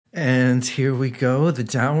And here we go, the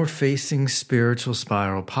Downward Facing Spiritual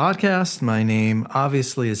Spiral podcast. My name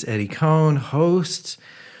obviously is Eddie Cohn, host,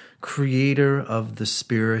 creator of the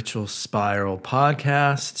Spiritual Spiral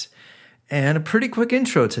podcast, and a pretty quick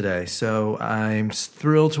intro today. So I'm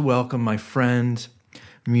thrilled to welcome my friend,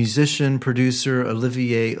 musician, producer,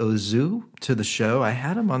 Olivier Ozoux to the show. I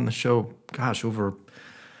had him on the show, over,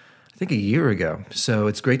 I think a year ago. So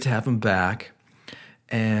it's great to have him back.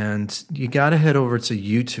 And you got to head over to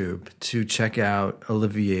YouTube to check out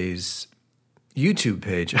Olivier's YouTube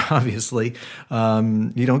page, obviously.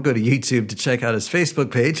 You don't go to YouTube to check out his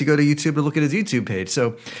Facebook page. You go to YouTube to look at his YouTube page.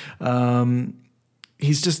 So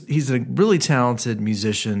he's a really talented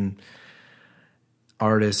musician,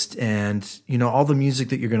 artist. And, all the music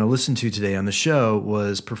that you're going to listen to today on the show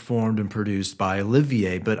was performed and produced by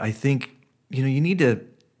Olivier. But I think, you need to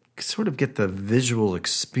sort of get the visual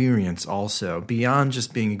experience also. Beyond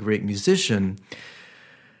just being a great musician,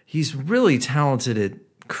 he's really talented at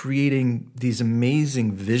creating these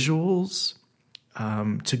amazing visuals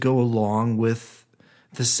to go along with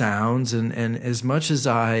the sounds. And as much as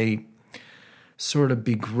I sort of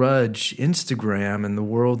begrudge Instagram and the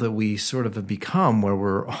world that we sort of have become, where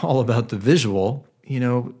we're all about the visual,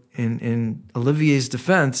 in Olivier's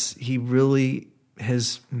defense, he really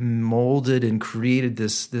has molded and created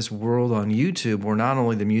this world on YouTube where not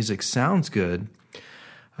only the music sounds good,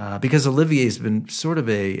 because Olivier's been sort of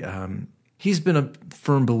he's been a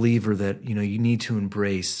firm believer that, you need to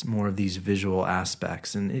embrace more of these visual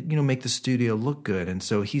aspects and, make the studio look good. And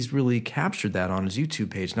so he's really captured that on his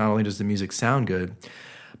YouTube page. Not only does the music sound good,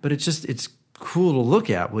 but it's cool to look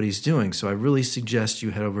at what he's doing. So I really suggest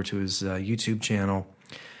you head over to his YouTube channel,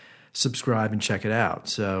 subscribe, and check it out.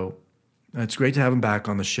 So it's great to have him back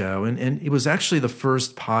on the show. And it was actually the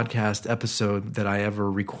first podcast episode that I ever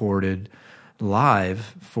recorded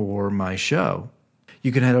live for my show.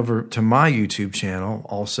 You can head over to my YouTube channel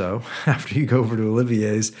also. After you go over to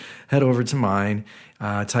Olivier's, head over to mine,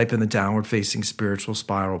 type in the Downward Facing Spiritual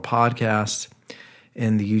Spiral podcast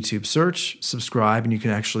in the YouTube search, subscribe, and you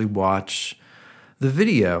can actually watch the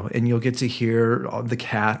video, and you'll get to hear the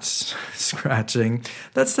cats scratching.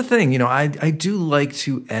 That's the thing, I do like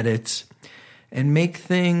to edit and make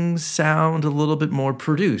things sound a little bit more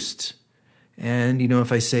produced. And,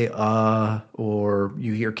 if I say, or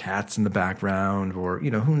you hear cats in the background, or,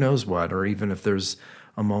 who knows what, or even if there's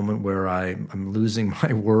a moment where I'm losing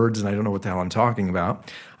my words and I don't know what the hell I'm talking about,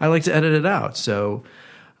 I like to edit it out. So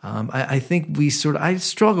I think I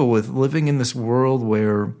struggle with living in this world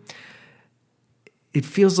where it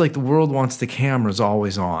feels like the world wants the cameras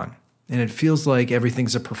always on. And it feels like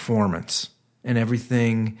everything's a performance and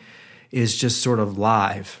everything is just sort of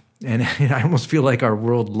live. And I almost feel like our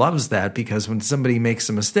world loves that, because when somebody makes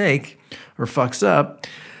a mistake or fucks up,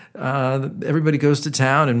 everybody goes to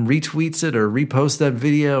town and retweets it or reposts that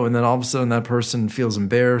video, and then all of a sudden that person feels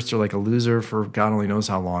embarrassed or like a loser for God only knows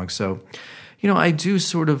how long. So,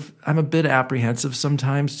 I'm a bit apprehensive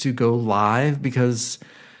sometimes to go live, because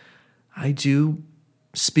I do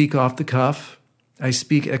speak off the cuff. I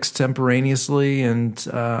speak extemporaneously, and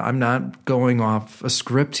I'm not going off a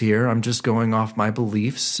script here. I'm just going off my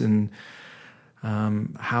beliefs and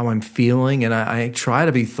how I'm feeling, and I try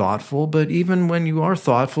to be thoughtful. But even when you are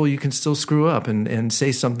thoughtful, you can still screw up and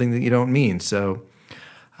say something that you don't mean. So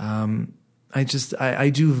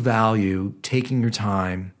I do value taking your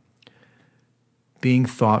time, being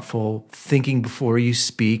thoughtful, thinking before you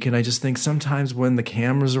speak. And I just think sometimes when the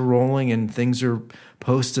cameras are rolling and things are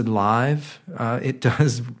posted live, it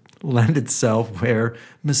does lend itself where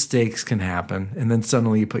mistakes can happen. And then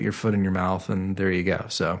suddenly you put your foot in your mouth and there you go.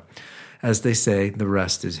 So as they say, the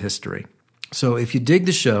rest is history. So if you dig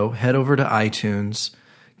the show, head over to iTunes,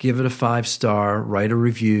 give it a 5-star, write a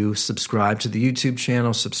review, subscribe to the YouTube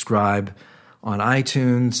channel, subscribe on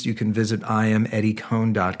iTunes. You can visit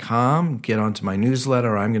IamEddieCohn.com, get onto my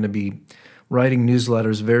newsletter. I'm going to be writing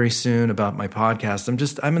newsletters very soon about my podcast.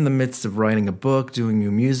 I'm in the midst of writing a book, doing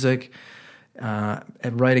new music,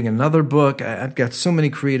 and writing another book. I've got so many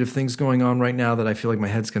creative things going on right now that I feel like my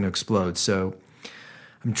head's going to explode. So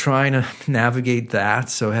I'm trying to navigate that.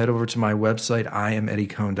 So head over to my website,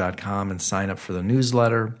 IamEddieCohn.com, and sign up for the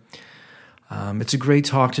newsletter. It's a great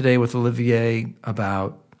talk today with Olivier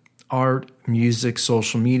about art, music,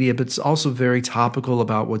 social media, but it's also very topical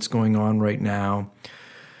about what's going on right now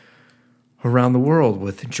around the world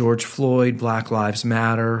with George Floyd, Black Lives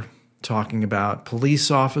Matter, talking about police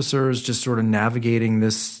officers, just sort of navigating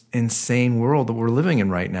this insane world that we're living in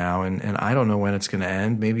right now. And I don't know when it's going to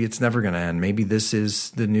end. Maybe it's never going to end. Maybe this is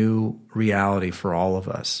the new reality for all of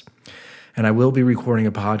us. And I will be recording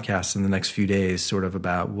a podcast in the next few days sort of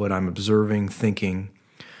about what I'm observing, thinking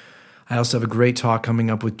I also have a great talk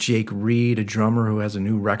coming up with Jake Reed, a drummer who has a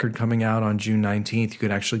new record coming out on June 19th. You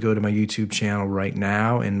can actually go to my YouTube channel right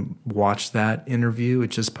now and watch that interview. It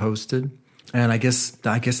just posted. And I guess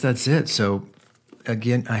that's it. So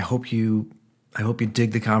again, I hope you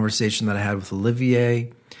dig the conversation that I had with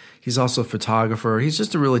Olivier. He's also a photographer. He's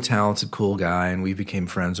just a really talented, cool guy, and we became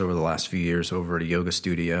friends over the last few years over at a yoga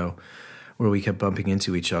studio where we kept bumping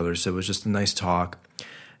into each other. So it was just a nice talk.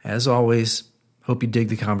 As always, hope you dig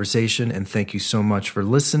the conversation, and thank you so much for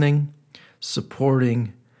listening,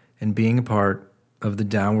 supporting, and being a part of the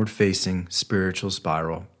Downward Facing Spiritual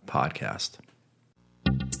Spiral podcast.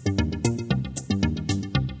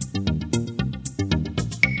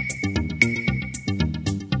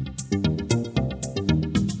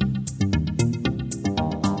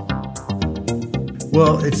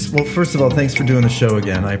 Well, first of all, thanks for doing the show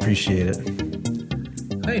again. I appreciate it.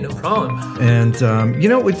 Hey, no problem. And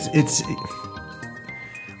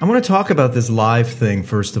I want to talk about this live thing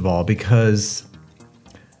first of all, because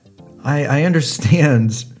I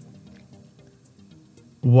understand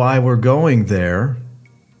why we're going there,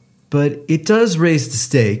 but it does raise the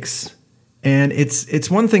stakes. And it's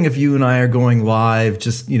one thing if you and I are going live,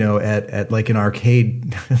 just at like an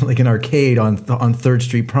arcade, like an arcade on 3rd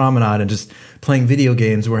Street Promenade, and just playing video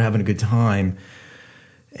games. We're having a good time,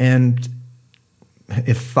 and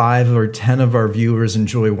if 5 or 10 of our viewers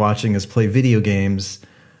enjoy watching us play video games,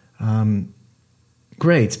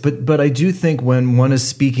 great. But I do think when one is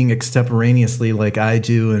speaking extemporaneously, like I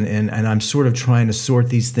do, and I'm sort of trying to sort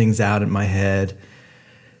these things out in my head,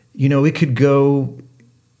 it could go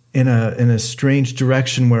in a strange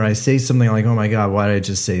direction where I say something like, "Oh my God, why did I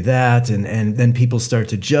just say that?" And then people start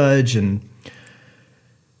to judge, and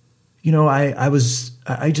I'm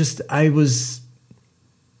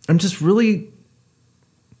just really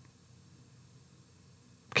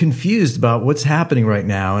confused about what's happening right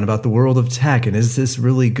now and about the world of tech. And is this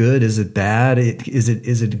really good? Is it bad? Is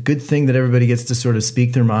it a good thing that everybody gets to sort of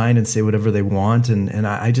speak their mind and say whatever they want? And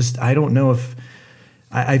I don't know if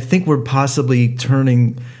I think we're possibly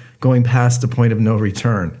going past the point of no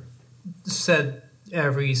return. Said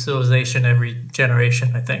every civilization, every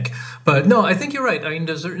generation, I think. But no, I think you're right. I mean,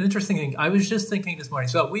 there's an interesting thing. I was just thinking this morning.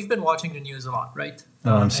 So we've been watching the news a lot, right?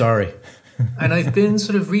 Oh, I'm sorry. And I've been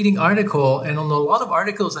sort of reading article, and on a lot of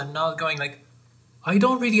articles, I'm now going like, I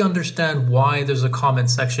don't really understand why there's a comment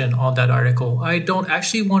section on that article. I don't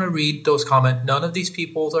actually want to read those comments. None of these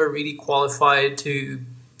people are really qualified to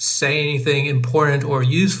say anything important or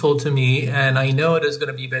useful to me, and I know there's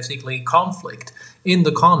going to be basically conflict in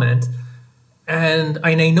the comment. And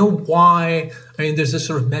I know why. I mean, there's this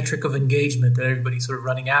sort of metric of engagement that everybody's sort of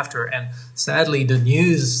running after. And sadly, the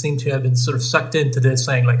news seem to have been sort of sucked into this,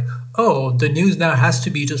 saying like, oh, the news now has to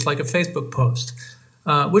be just like a Facebook post,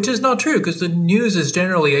 which is not true, because the news is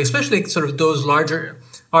generally, especially sort of those larger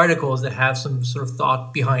articles that have some sort of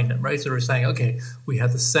thought behind them, right? So we're saying, okay, we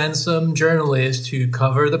had to send some journalists to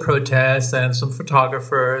cover the protests and some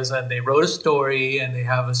photographers, and they wrote a story, and they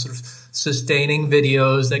have a sort of sustaining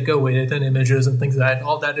videos that go with it and images and things like that. And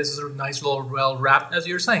all that is sort of nice little well wrapped, as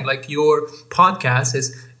you're saying. Like your podcast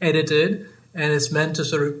is edited and it's meant to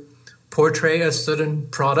sort of portray a certain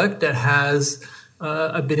product that has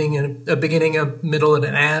a beginning, a middle, and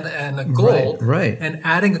an end, and a goal. Right. And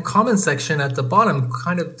adding a comment section at the bottom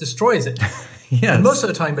kind of destroys it. Yes. And most of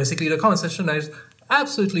the time, basically, the comment section has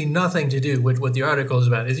absolutely nothing to do with what the article is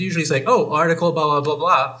about. It's usually saying, oh, article, blah, blah, blah,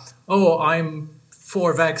 blah. Oh, I'm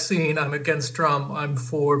for vaccine. I'm against Trump. I'm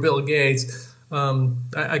for Bill Gates.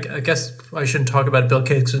 I guess I shouldn't talk about Bill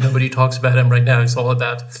Gates because nobody talks about him right now. It's all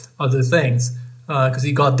about other things. Because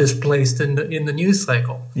he got displaced in the news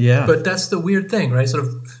cycle. Yeah. But that's the weird thing, right? Sort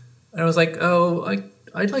of, I was like, oh,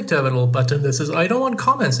 I'd like to have a little button that says, I don't want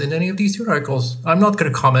comments in any of these two articles. I'm not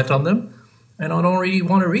going to comment on them, and I don't really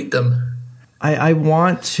want to read them. I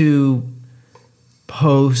want to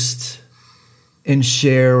post and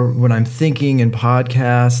share what I'm thinking in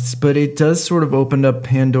podcasts, but it does sort of open up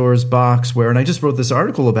Pandora's box where, and I just wrote this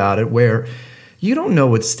article about it, where you don't know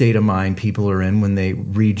what state of mind people are in when they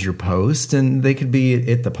read your post, and they could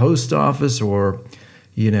be at the post office or,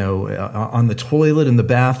 on the toilet in the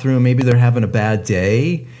bathroom. Maybe they're having a bad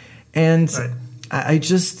day. And right.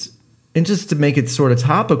 And just to make it sort of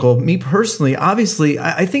topical, me personally, obviously,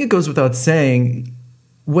 I think it goes without saying,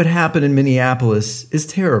 what happened in Minneapolis is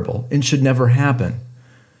terrible and should never happen.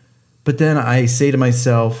 But then I say to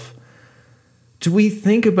myself, do we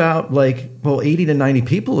think about 80 to 90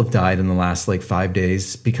 people have died in the last 5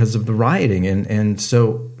 days because of the rioting. And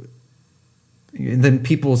so then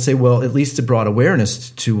people will say, well, at least it brought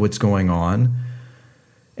awareness to what's going on.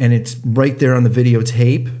 And it's right there on the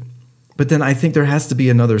videotape. But then I think there has to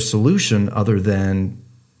be another solution other than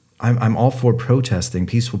I'm all for protesting,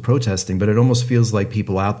 peaceful protesting, but it almost feels like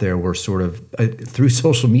people out there were sort of through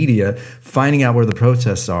social media finding out where the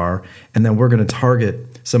protests are, and then we're going to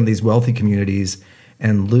target some of these wealthy communities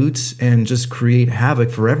and loot and just create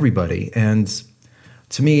havoc for everybody. And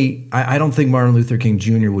to me, I don't think Martin Luther King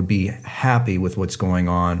Jr. would be happy with what's going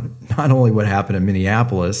on, not only what happened in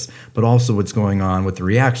Minneapolis, but also what's going on with the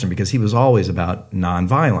reaction, because he was always about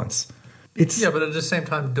nonviolence. But at the same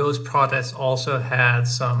time, those protests also had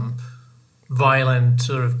some violent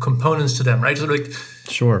sort of components to them, right? So like,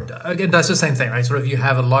 sure. Again, that's the same thing, right? Sort of you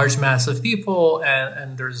have a large mass of people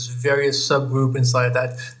and there's various subgroup inside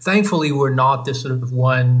that. Thankfully, we're not this sort of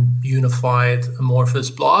one unified amorphous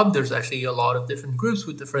blob. There's actually a lot of different groups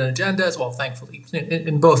with different agendas. Well, thankfully,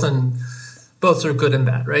 in both are good in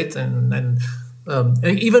that, right? And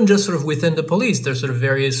even just sort of within the police, there's sort of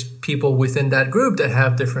various people within that group that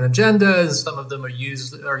have different agendas. Some of them are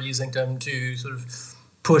using them to sort of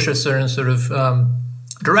push a certain sort of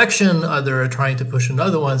direction. Other are trying to push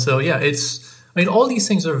another one. So yeah, all these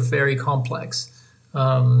things are very complex,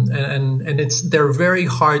 and they're very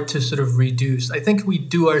hard to sort of reduce. I think we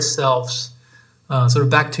do ourselves. Sort of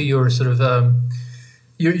back to your sort of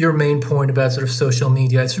your main point about sort of social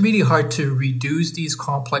media. It's really hard to reduce these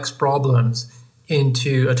complex problems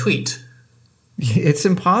into a tweet. It's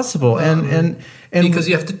impossible, and because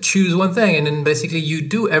you have to choose one thing, and then basically you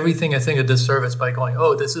do everything, I think, a disservice by going,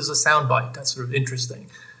 oh, this is a soundbite, that's sort of interesting,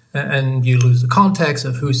 and you lose the context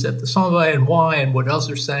of who said the soundbite and why and what else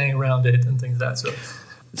they're saying around it and things like that. So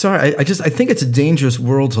sorry, I think it's a dangerous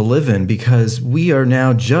world to live in, because we are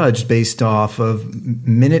now judged based off of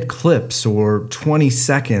minute clips or 20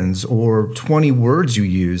 seconds or 20 words you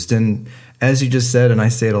used. And as you just said, and I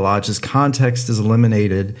say it a lot, just context is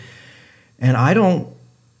eliminated. And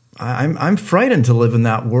I'm frightened to live in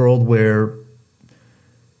that world where,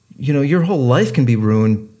 your whole life can be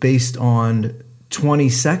ruined based on 20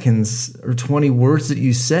 seconds or 20 words that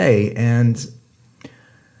you say. And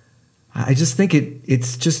I just think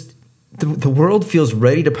it's just the world feels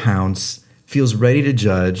ready to pounce, feels ready to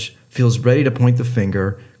judge, feels ready to point the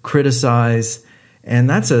finger, criticize. And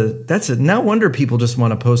that's no wonder people just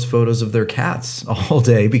want to post photos of their cats all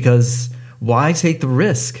day, because why take the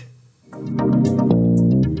risk?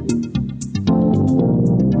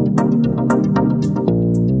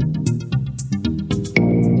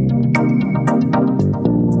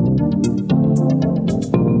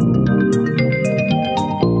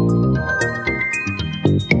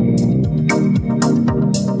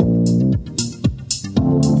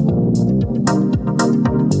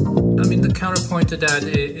 To that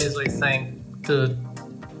is, I think,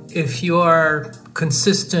 if you are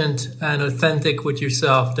consistent and authentic with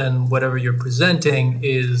yourself, then whatever you're presenting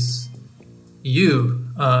is you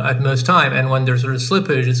at most time. And when there's sort of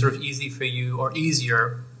slippage, it's sort of easy for you, or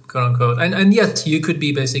easier, quote unquote. And yet you could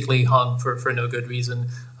be basically hung for no good reason,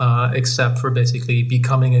 except for basically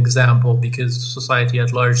becoming an example, because society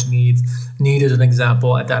at large needed an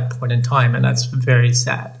example at that point in time. And that's very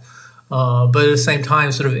sad. But at the same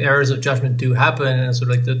time, sort of errors of judgment do happen, and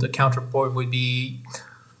sort of like the counterpart would be,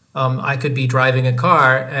 I could be driving a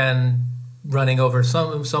car and running over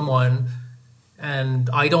someone, and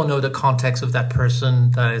I don't know the context of that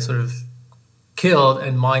person that I sort of killed,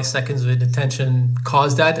 and my seconds of inattention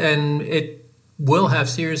caused that, and it will have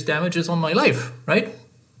serious damages on my life, right?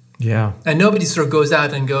 Yeah. And nobody sort of goes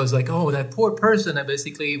out and goes like, oh, that poor person, and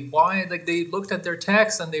basically why, like, they looked at their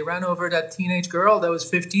text and they ran over that teenage girl that was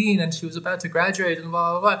 15 and she was about to graduate and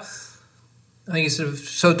blah, blah, blah. I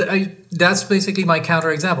think that's basically my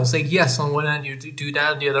counterexample. Say, yes, on one end you do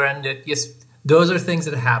that, on the other end, yes, those are things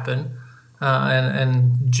that happen.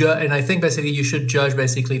 And I think basically you should judge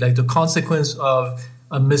basically like the consequence of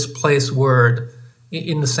a misplaced word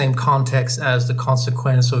in the same context as the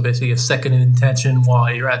consequence of basically a second intention while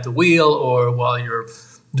you're at the wheel, or while you're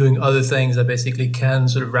doing other things that basically can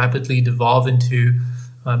sort of rapidly devolve into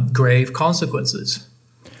grave consequences.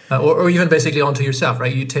 Or even basically onto yourself,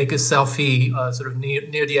 right? You take a selfie sort of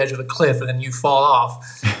near the edge of a cliff and then you fall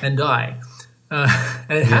off and die.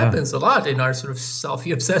 And it happens a lot in our sort of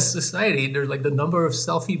selfie-obsessed society. There's like the number of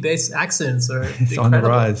selfie-based accidents are it's on the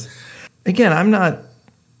rise. Again, I'm not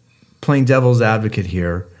playing devil's advocate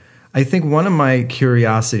here. I think one of my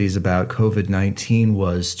curiosities about COVID-19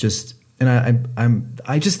 was just, and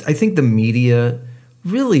I think the media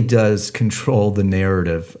really does control the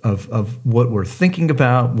narrative of what we're thinking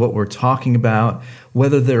about, what we're talking about,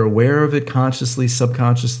 whether they're aware of it consciously,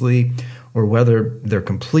 subconsciously, or whether they're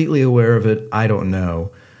completely aware of it, I don't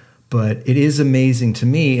know. But it is amazing to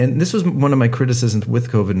me, and this was one of my criticisms with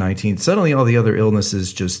COVID-19. Suddenly all the other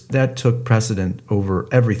illnesses that took precedent over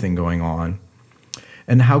everything going on.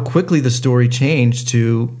 And how quickly the story changed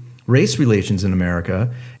to race relations in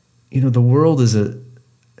America. The world is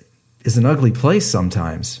an ugly place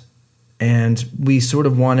sometimes. And we sort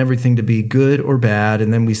of want everything to be good or bad.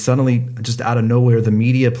 And then we suddenly, just out of nowhere, the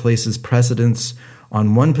media places precedence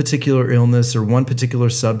on one particular illness or one particular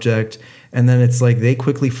subject. And then it's like they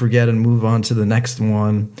quickly forget and move on to the next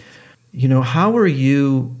one. How are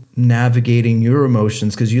you navigating your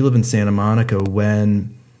emotions? Because you live in Santa Monica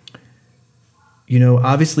when,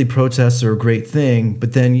 obviously protests are a great thing,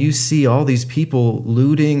 but then you see all these people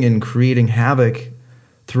looting and creating havoc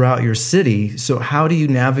throughout your city. So how do you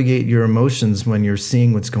navigate your emotions when you're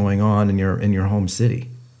seeing what's going on in your home city?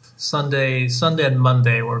 Sunday and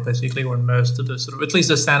Monday were basically where most of the at least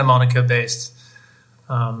the Santa Monica-based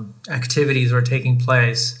activities were taking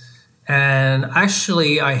place. And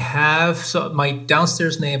actually, my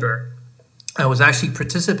downstairs neighbor was actually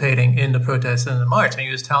participating in the protests and the march, and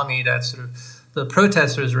he was telling me that the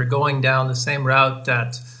protesters were going down the same route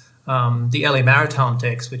that the LA Marathon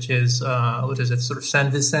takes, which is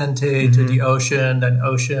San Vicente to the ocean, then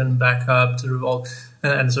ocean back up to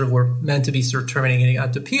and we're meant to be terminating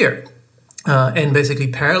at the pier. And basically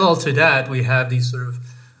parallel to that, we have these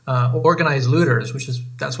organized looters,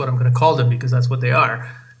 that's what I'm going to call them because that's what they are,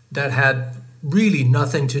 that had really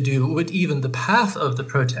nothing to do with even the path of the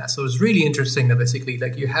protest. So it was really interesting that basically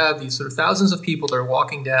you have these thousands of people that are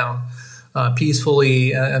walking down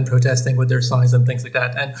peacefully and protesting with their signs and things like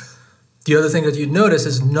that. And the other thing that you'd notice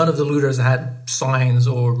is none of the looters had signs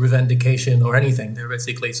or revendication or anything. They're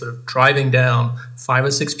basically driving down 5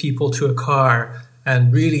 or 6 people to a car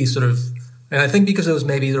and really and I think because it was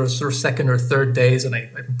maybe there was second or third days, and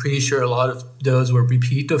I'm pretty sure a lot of those were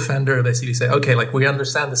repeat offender, basically say, okay, we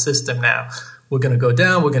understand the system now. We're going to go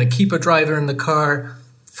down, we're going to keep a driver in the car,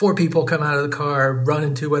 4 people come out of the car, run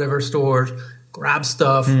into whatever store, grab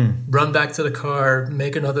stuff, run back to the car,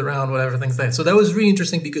 make another round, whatever things like that. So that was really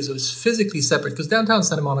interesting because it was physically separate, because downtown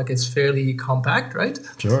Santa Monica is fairly compact, right?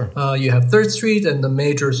 Sure. You have 3rd Street, and the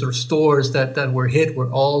major stores that were hit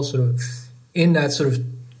were all in that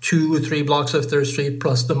 2 or 3 blocks of 3rd Street,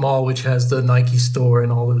 plus the mall, which has the Nike store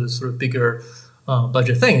and all of this bigger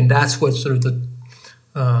budget thing. And that's what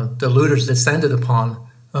the looters descended upon.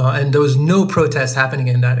 And there was no protest happening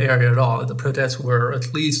in that area at all. The protests were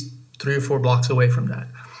at least 3 or 4 blocks away from that.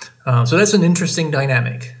 So that's an interesting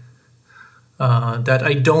dynamic that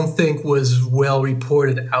I don't think was well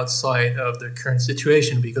reported outside of the current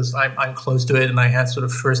situation, because I'm close to it and I had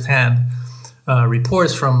firsthand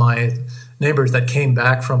reports from my neighbors that came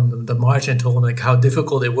back from the march and told them how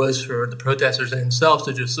difficult it was for the protesters themselves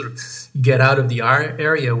to just get out of the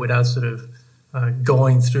area without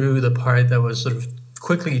going through the part that was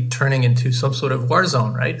quickly turning into some sort of war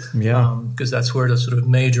zone, right? Yeah. Because that's where the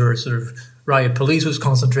major riot police was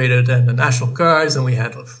concentrated, and the National Guards, and we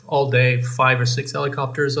had all day 5 or 6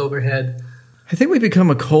 helicopters overhead. I think we become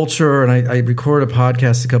a culture, and I recorded a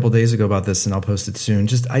podcast a couple of days ago about this, and I'll post it soon.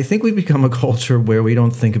 I think we've become a culture where we don't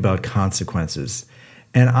think about consequences.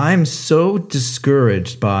 And I'm so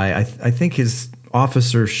discouraged by, I think his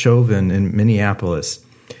officer Chauvin in Minneapolis.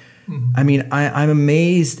 Mm-hmm. I mean, I'm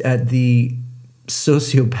amazed at the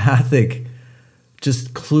sociopathic,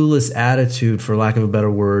 just clueless attitude, for lack of a better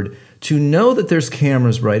word, to know that there's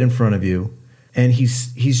cameras right in front of you, and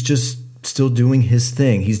he's just still doing his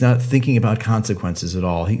thing. He's not thinking about consequences at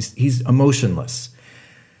all. He's emotionless.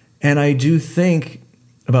 And I do think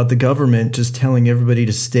about the government just telling everybody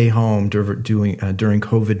to stay home during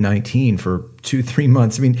COVID-19 for 2-3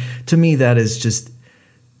 months. I mean, to me, that is just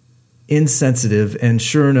insensitive. And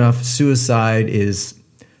sure enough,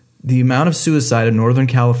 the amount of suicide in Northern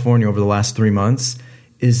California over the last 3 months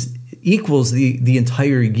equals the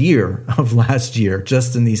entire year of last year,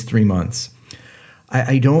 just in these 3 months.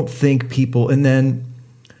 I don't think people, and then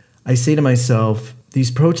I say to myself, these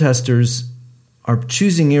protesters are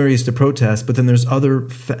choosing areas to protest, but then there's other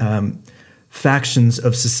factions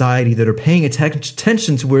of society that are paying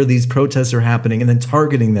attention to where these protests are happening and then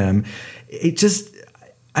targeting them.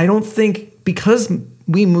 I don't think, because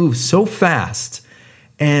we move so fast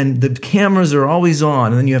and the cameras are always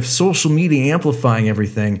on, and then you have social media amplifying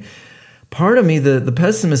everything, part of me, the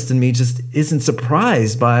pessimist in me, just isn't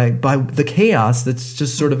surprised by the chaos that's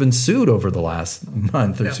just ensued over the last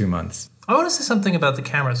month or 2 months. I want to say something about the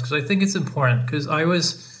cameras, because I think it's important, because I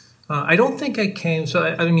don't think I came,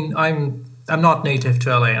 I'm not native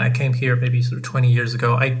to LA, and I came here maybe 20 years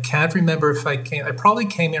ago. I can't remember if I probably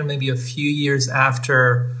came here maybe a few years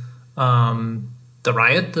after the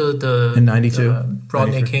riot, in 92, the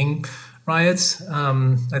Rodney King riots.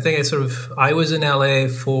 I was in LA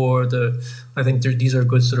for these are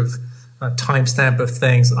good sort of timestamp of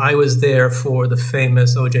things. I was there for the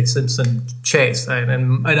famous O.J. Simpson chase, right?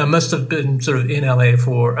 and I must have been sort of in LA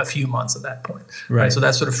for a few months at that point. Right? So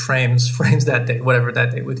that sort of frames that day, whatever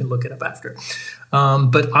that day, we can look it up after.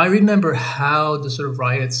 But I remember how the sort of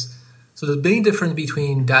riots, so there's a big difference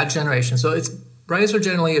between that generation. So riots are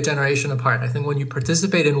generally a generation apart. I think when you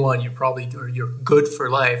participate in one, you're good for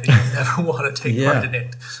life and you never want to take part in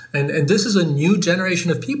it. And this is a new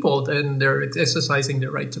generation of people, and they're exercising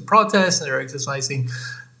their right to protest, and they're exercising,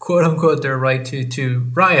 quote unquote, their right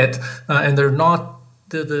to riot. And they're not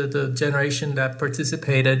the generation that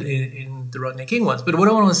participated in the Rodney King ones. But what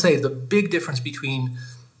I want to say is the big difference between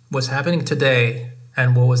what's happening today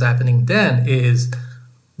and what was happening then is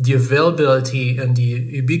the availability and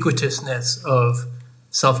the ubiquitousness of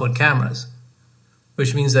cell phone cameras,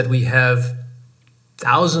 which means that we have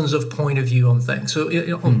thousands of point of view on things. So,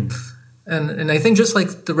 and I think just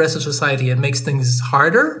like the rest of society, it makes things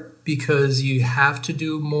harder because you have to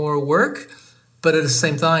do more work. But at the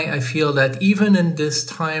same time, I feel that even in this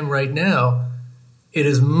time right now, it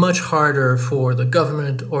is much harder for the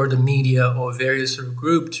government or the media or various sort of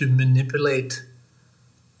group to manipulate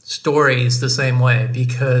stories the same way,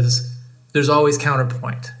 because there's always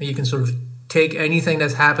counterpoint. You can sort of take anything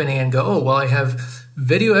that's happening and go, oh, well, I have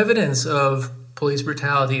video evidence of police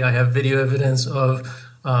brutality. I have video evidence of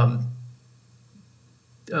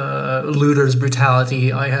looters'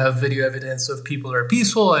 brutality. I have video evidence of people that are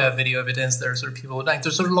peaceful. I have video evidence that are sort of people dying.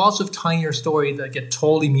 There's sort of lots of tinier stories that get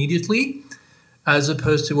told immediately, as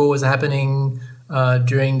opposed to what was happening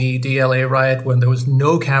during the LA riot when there was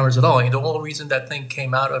no cameras at all. And the only reason that thing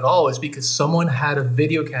came out at all is because someone had a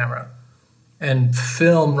video camera and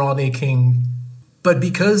filmed Rodney King. But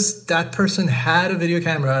because that person had a video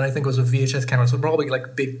camera, and I think it was a VHS camera, so probably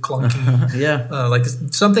like big clunky, like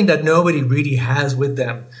something that nobody really has with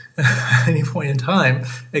them at any point in time,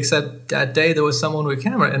 except that day there was someone with a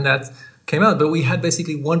camera and that came out. But we had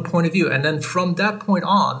basically one point of view. And then from that point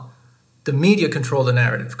on, the media controlled the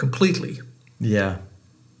narrative completely. Yeah.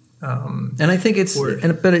 And I think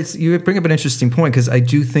you bring up an interesting point, because I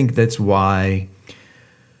do think that's why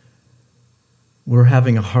we're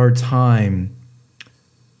having a hard time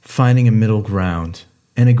finding a middle ground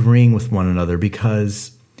and agreeing with one another,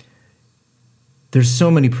 because there's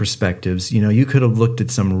so many perspectives. You know, you could have looked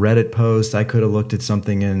at some Reddit post. I could have looked at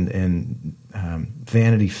something in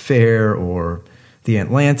Vanity Fair or The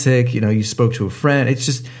Atlantic. You know, you spoke to a friend. It's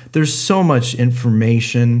just, there's so much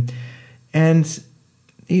information. And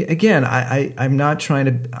again, I'm not trying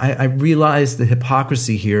to. I realize the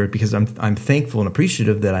hypocrisy here, because I'm thankful and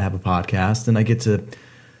appreciative that I have a podcast and I get to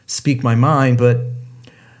speak my mind. But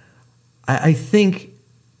I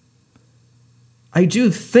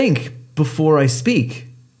do think before I speak,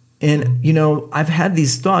 and you know, I've had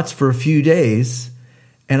these thoughts for a few days,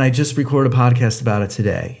 and I just recorded a podcast about it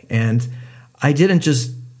today, and I didn't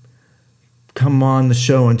just come on the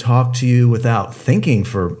show and talk to you without thinking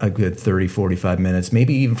for a good 30, 45 minutes,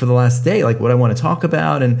 maybe even for the last day, like what I want to talk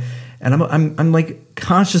about. And I'm like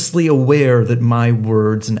consciously aware that my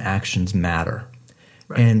words and actions matter.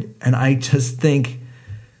 Right. And I just think,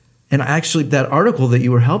 and actually that article that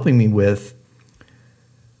you were helping me with,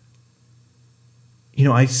 you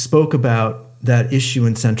know, I spoke about that issue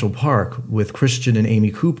in Central Park with Christian and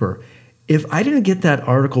Amy Cooper. If I didn't get that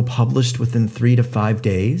article published within 3 to 5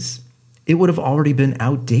 days, it would have already been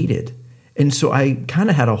outdated. And so I kind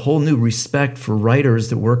of had a whole new respect for writers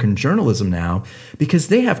that work in journalism now, because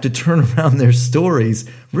they have to turn around their stories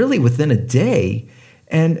really within a day.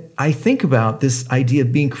 And I think about this idea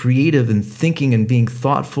of being creative and thinking and being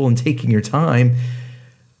thoughtful and taking your time.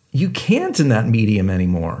 You can't in that medium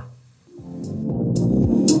anymore.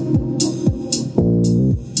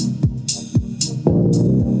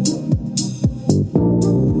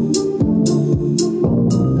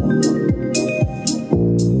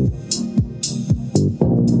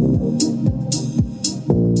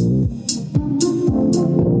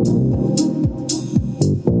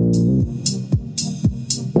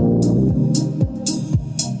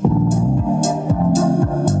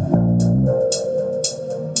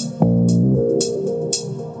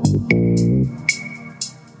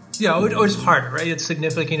 Yeah, or it's harder, right? It's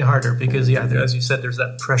significantly harder because, as you said, there's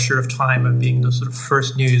that pressure of time of being the sort of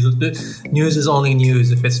first news. The news is only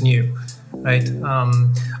news if it's new, right?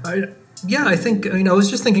 I think, I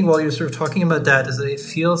was just thinking while you're sort of talking about that, is that it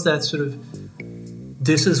feels that sort of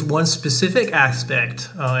this is one specific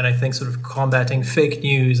aspect, and I think sort of combating fake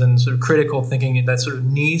news and sort of critical thinking that sort of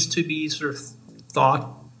needs to be sort of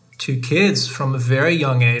thought to kids from a very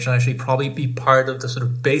young age, and actually probably be part of the sort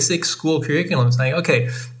of basic school curriculum, saying, okay,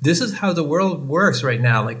 this is how the world works right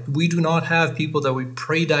now. Like, we do not have people that we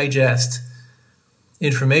pre-digest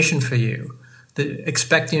information for you.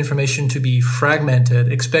 Expect the information to be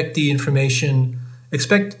fragmented. Expect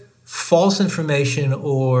false information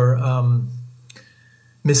or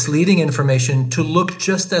misleading information to look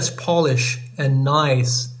just as polished and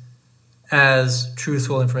nice as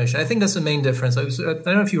truthful information. I think that's the main difference. I don't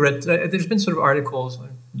know if you read, there's been sort of articles,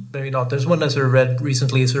 maybe not. There's one I sort of read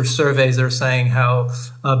recently, sort of surveys that are saying how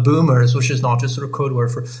boomers, which is not just sort of code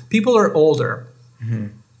word for people who are older,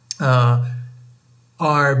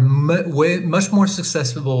 are much more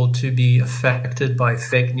susceptible to be affected by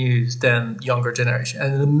fake news than younger generation.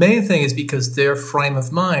 And the main thing is because their frame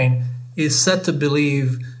of mind is set to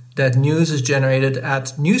believe that news is generated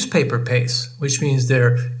at newspaper pace, which means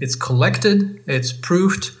it's collected, it's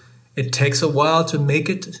proofed, it takes a while to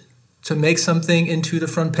make something into the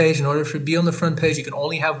front page. In order for it to be on the front page, you can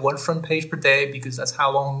only have one front page per day because that's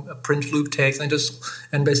how long a print loop takes. And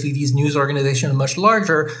basically these news organizations are much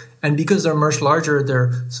larger, and because they're much larger,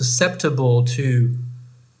 they're susceptible to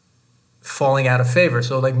falling out of favor.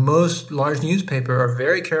 So like most large newspapers are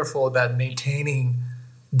very careful about maintaining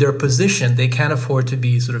their position. They can't afford to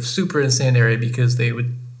be sort of super incendiary because they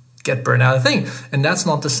would get burned out of the thing. And that's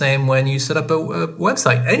not the same when you set up a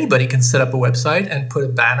website. Anybody can set up a website and put a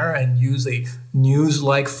banner and use a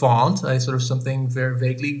news-like font, sort of something very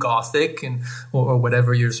vaguely Gothic or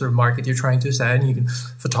whatever your sort of market you're trying to set. And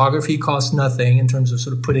photography costs nothing in terms of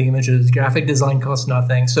sort of putting images. Graphic design costs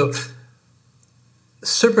nothing. So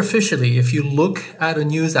superficially, if you look at a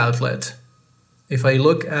news outlet, if I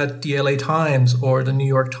look at the LA Times or the New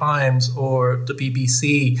York Times or the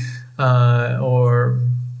BBC or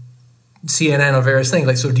CNN or various things,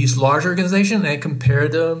 like so these large organizations, and I compare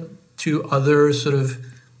them to other sort of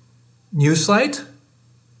news site,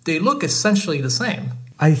 they look essentially the same.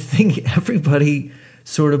 I think everybody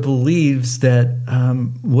sort of believes that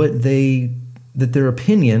that their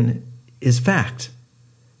opinion is fact,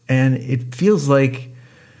 and it feels like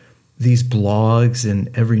these blogs in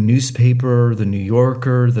every newspaper, the New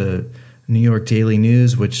Yorker, the New York Daily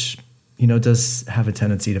News, which does have a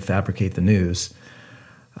tendency to fabricate the news.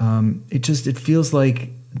 It feels like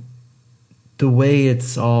the way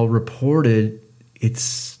it's all reported,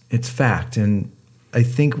 it's fact. And I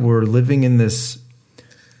think we're living in this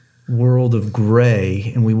world of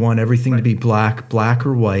gray, and we want everything to be black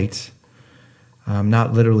or white,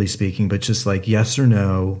 not literally speaking, but just like yes or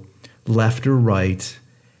no, left or right.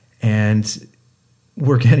 And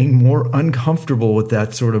we're getting more uncomfortable with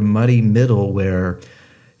that sort of muddy middle where,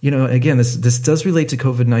 again, this does relate to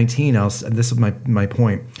COVID-19. This is my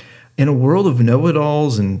point. In a world of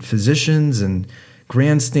know-it-alls and physicians and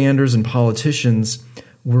grandstanders and politicians,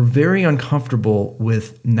 we're very uncomfortable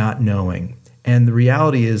with not knowing. And the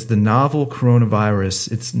reality is the novel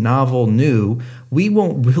coronavirus, it's novel, new.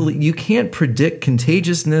 You can't predict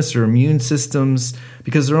contagiousness or immune systems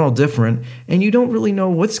because they're all different. And you don't really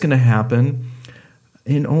know what's going to happen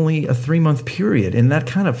in only a 3-month period. And that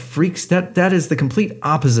kind of freaks, that is the complete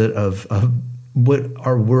opposite of what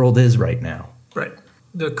our world is right now. Right.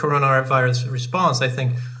 The coronavirus response, I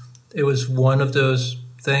think it was one of those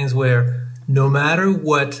things where no matter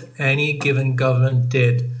what any given government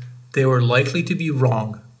did, they were likely to be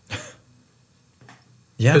wrong.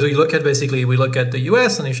 Yeah. Because we look at the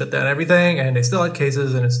US and they shut down everything and they still had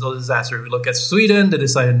cases and it's still a disaster. We look at Sweden, they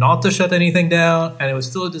decided not to shut anything down and it was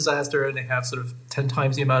still a disaster and they have sort of 10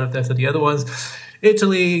 times the amount of deaths of the other ones.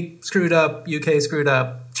 Italy screwed up, UK screwed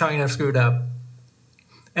up, China screwed up.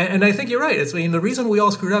 And I think you're right. The reason we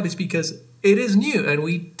all screwed up is because it is new and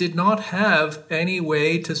we did not have any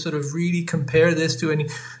way to sort of really compare this to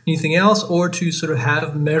anything else or to sort of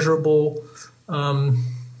have measurable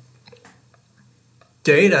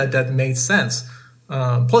data that made sense.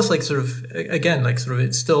 Plus,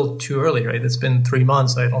 it's still too early, right? It's been 3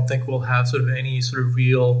 months. I don't think we'll have sort of any sort of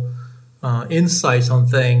real insights on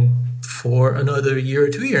thing for another year or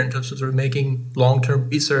 2 years in terms of sort of making long-term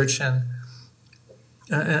research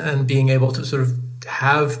and being able to sort of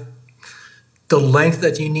have the length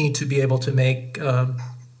that you need to be able to make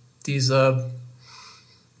these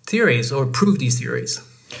theories or prove these theories.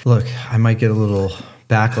 Look, I might get a little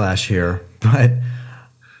backlash here, but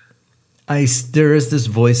there is this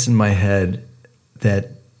voice in my head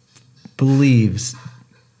that believes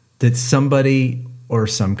that somebody or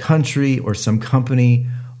some country or some company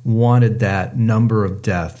wanted that number of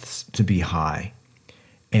deaths to be high.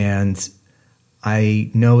 And I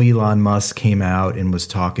know Elon Musk came out and was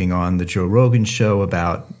talking on the Joe Rogan show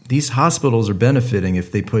about these hospitals are benefiting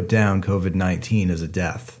if they put down COVID-19 as a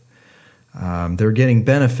death. They're getting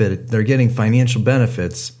financial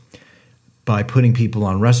benefits by putting people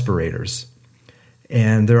on respirators.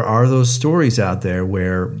 And there are those stories out there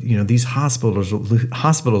where, these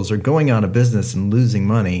hospitals are going out of business and losing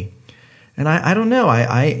money. And I don't know.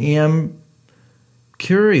 I am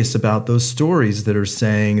curious about those stories that are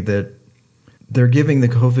saying that they're giving the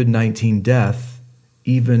COVID-19 death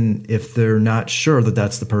even if they're not sure that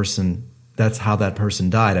that's how that person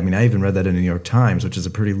died. I mean, I even read that in the New York Times, which is a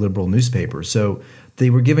pretty liberal newspaper. So they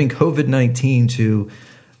were giving COVID-19 to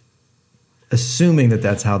assuming that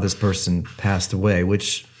that's how this person passed away,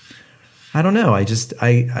 which I don't know.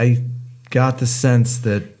 I got the sense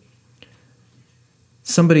that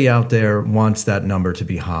somebody out there wants that number to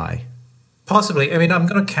be high. Possibly. I mean, I'm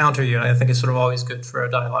going to counter you. I think it's sort of always good for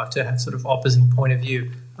a dialogue to have sort of opposing point of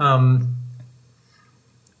view.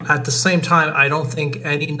 At the same time, I don't think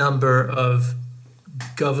any number of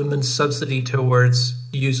government subsidy towards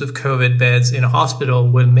use of COVID beds in a hospital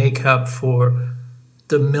would make up for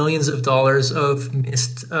the millions of dollars of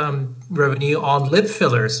missed revenue on lip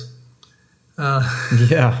fillers.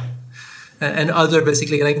 Yeah. And other,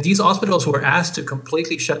 basically, like these hospitals were asked to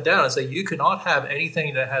completely shut down and say, you cannot have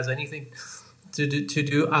anything that has anything to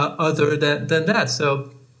do other than that.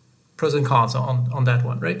 So pros and cons on that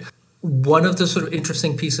one, right? One of the sort of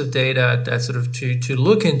interesting piece of data that sort of to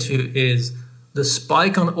look into is the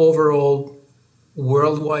spike on overall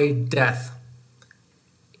worldwide death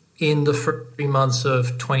in the first 3 months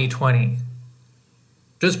of 2020,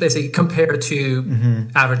 just basically compared to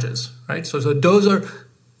averages, right? So those are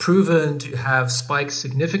proven to have spiked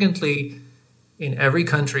significantly in every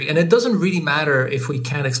country. And it doesn't really matter if we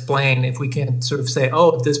can't explain, if we can't sort of say,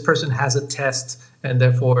 oh, this person has a test and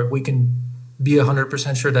therefore we can be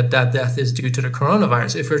 100% sure that death is due to the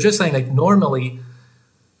coronavirus. If we're just saying like normally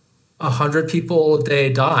 100 people a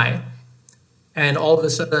day die, and all of a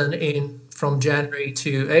sudden from January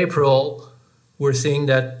to April, we're seeing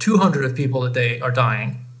that 200 of people a day are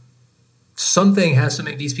dying. Something has to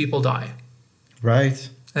make these people die. Right.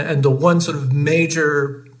 And the one sort of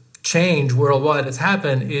major change worldwide that's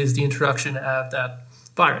happened is the introduction of that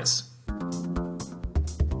virus.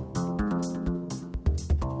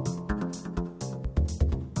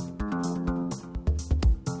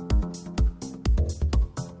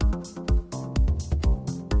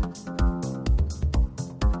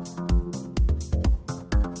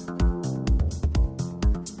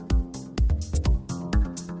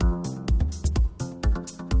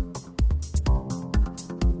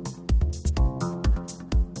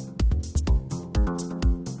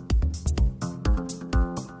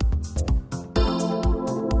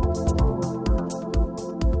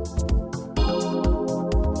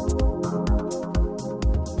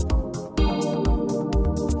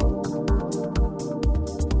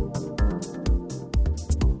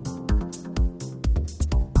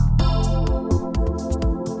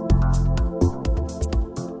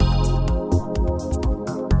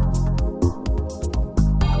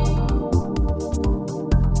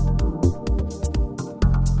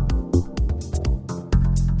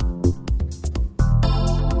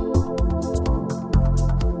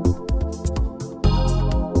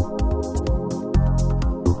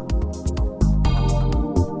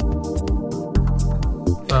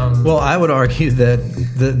 Well, I would argue that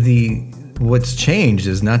the what's changed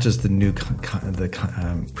is not just the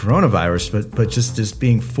coronavirus, but just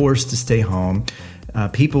being forced to stay home.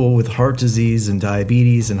 People with heart disease and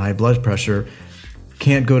diabetes and high blood pressure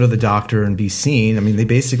can't go to the doctor and be seen. I mean, they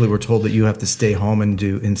basically were told that you have to stay home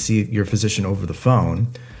and see your physician over the phone.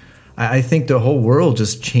 I think the whole world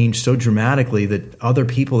just changed so dramatically that other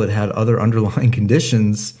people that had other underlying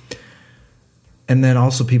conditions, and then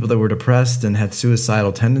also people that were depressed and had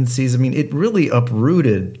suicidal tendencies. I mean, it really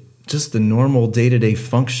uprooted just the normal day-to-day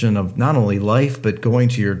function of not only life, but going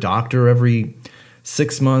to your doctor every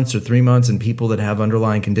 6 months or 3 months, and people that have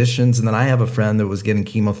underlying conditions. And then I have a friend that was getting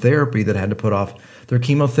chemotherapy that had to put off their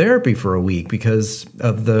chemotherapy for a week because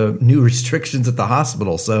of the new restrictions at the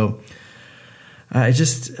hospital. So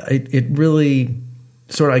it really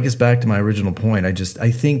sort of, I guess, back to my original point.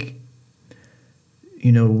 I think,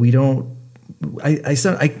 we don't,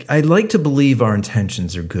 I like to believe our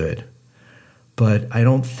intentions are good, but I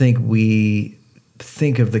don't think we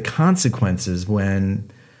think of the consequences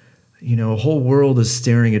when, a whole world is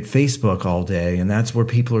staring at Facebook all day, and that's where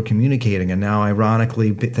people are communicating. And now,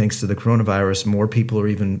 ironically, thanks to the coronavirus, more people are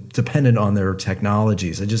even dependent on their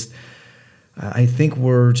technologies. I think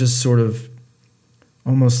we're just sort of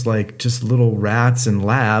almost like just little rats in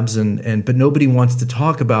labs, but nobody wants to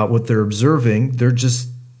talk about what they're observing. They're just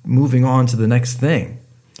moving on to the next thing.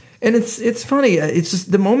 And it's funny. It's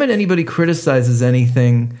just the moment anybody criticizes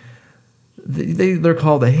anything they're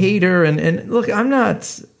called a hater. And look, I'm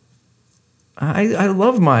not. I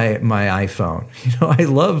love my iPhone. I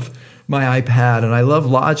love my iPad, and I love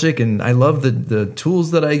Logic, and I love the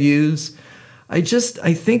tools that I use. I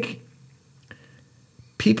think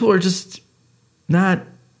people are just not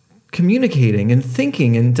communicating and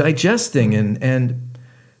thinking and digesting and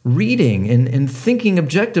reading and thinking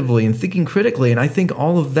objectively and thinking critically. And I think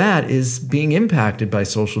all of that is being impacted by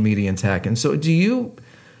social media and tech. And so do you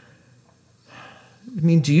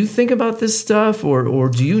think about this stuff, or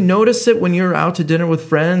do you notice it when you're out to dinner with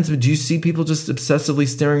friends? Do you see people just obsessively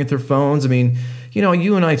staring at their phones? I mean,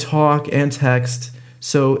 you and I talk and text,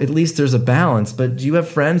 so at least there's a balance. But do you have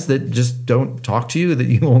friends that just don't talk to you, that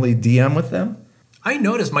you only DM with them? I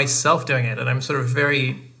notice myself doing it, and I'm sort of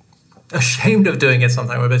very ashamed of doing it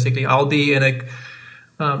sometimes. Where basically I'll be in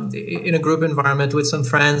a group environment with some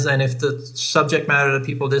friends, and if the subject matter that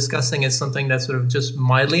people are discussing is something that sort of just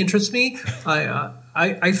mildly interests me,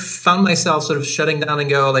 I found myself sort of shutting down and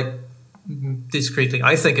go like discreetly.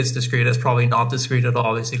 I think it's discreet. It's probably not discreet at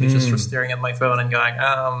all. Basically, just sort of staring at my phone and going,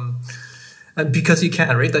 and because you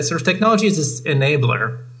can, right? That sort of technology is this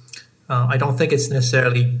enabler. I don't think it's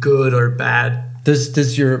necessarily good or bad.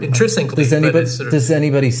 Interestingly, does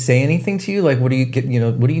anybody say anything to you? Like, what are you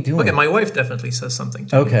doing? Okay, my wife definitely says something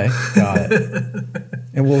to me. Okay, got it.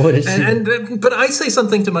 And what is she? But I say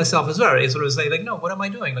something to myself as well. I sort of say like, no, what am I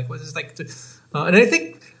doing? Like, what is like? And I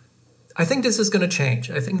think this is going to change.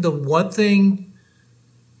 I think the one thing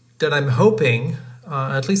that I'm hoping,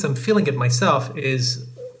 at least I'm feeling it myself, is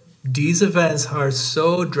these events are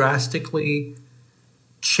so drastically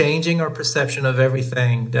changing our perception of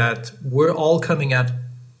everything that we're all coming at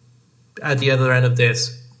the other end of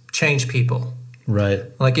this change people. Right.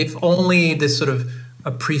 Like if only this sort of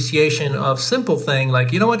appreciation of simple thing,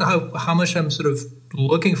 like, how much I'm sort of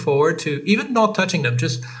looking forward to, even not touching them,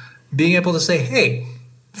 just being able to say, hey,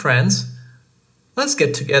 friends, let's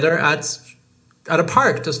get together at a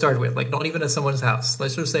park to start with, like not even at someone's house.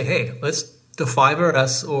 Let's sort of say, hey, the 5 of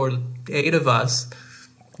us or 8 of us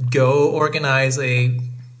go organize a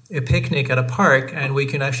picnic at a park, and we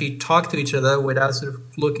can actually talk to each other without sort of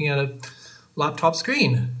looking at a laptop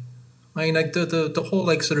screen. I mean, like the whole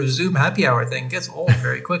like sort of Zoom happy hour thing gets old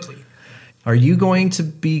very quickly. Are you going to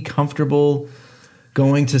be comfortable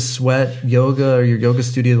going to sweat yoga or your yoga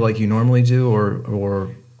studio like you normally do, or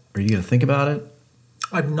are you going to think about it?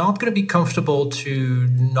 I'm not going to be comfortable to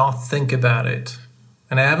not think about it.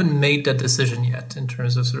 And I haven't made that decision yet in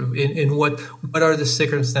terms of sort of in what are the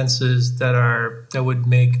circumstances that would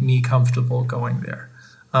make me comfortable going there.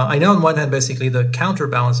 I know on one hand, basically the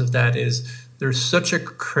counterbalance of that is there's such a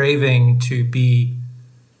craving to be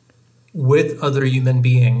with other human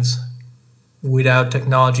beings without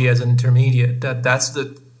technology as an intermediate. That's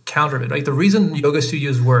the counter of it. Like the reason yoga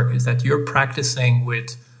studios work is that you're practicing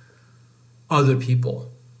with other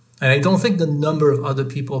people. And I don't think the number of other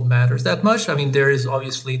people matters that much. I mean, there is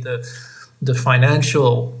obviously the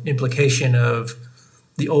financial implication of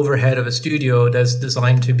the overhead of a studio that's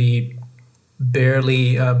designed to be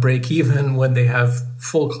barely break even when they have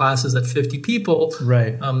full classes at 50 people.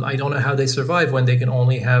 Right. I don't know how they survive when they can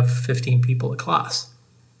only have 15 people a class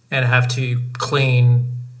and have to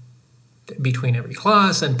clean between every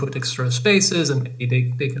class and put extra spaces, and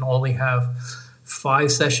maybe they can only have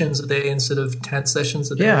 5 sessions a day instead of 10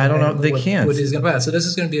 sessions a day. Yeah, I don't know. They can't. What is going to be. So this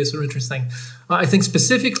is going to be a sort of interesting. I think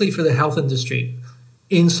specifically for the health industry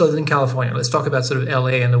in Southern California, let's talk about sort of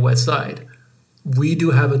LA and the West Side. We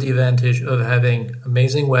do have the advantage of having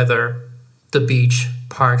amazing weather, the beach,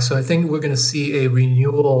 parks. So I think we're going to see a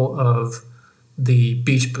renewal of the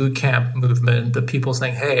beach boot camp movement, the people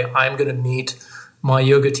saying, hey, I'm going to meet my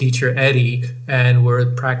yoga teacher, Eddie, and we're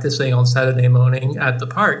practicing on Saturday morning at the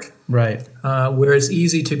park. Right. Where it's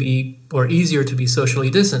easier to be socially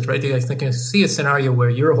distant, right? I think I see a scenario where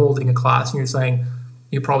you're holding a class and you're saying,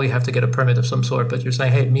 you probably have to get a permit of some sort, but you're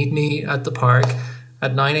saying, hey, meet me at the park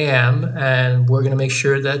at 9 a.m. and we're going to make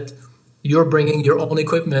sure that you're bringing your own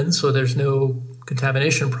equipment so there's no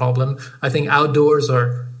contamination problem. I think outdoors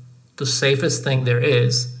are the safest thing there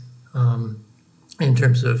is in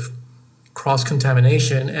terms of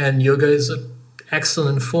cross-contamination, and yoga is an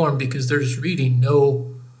excellent form because there's really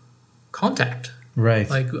no contact. Right.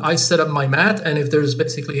 Like I set up my mat, and if there's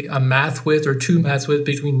basically a mat width or 2 mats width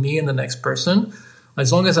between me and the next person,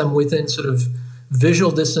 as long as I'm within sort of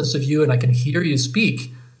visual distance of you and I can hear you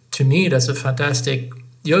speak, to me that's a fantastic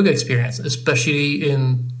yoga experience, especially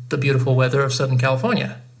in the beautiful weather of Southern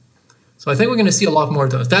California. So I think we're going to see a lot more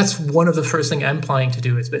of those. That's one of the first things I'm planning to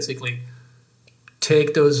do is basically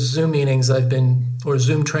take those Zoom meetings or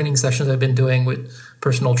Zoom training sessions I've been doing with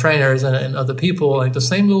personal trainers and other people, like the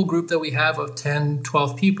same little group that we have of 10,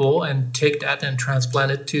 12 people, and take that and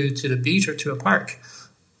transplant it to the beach or to a park.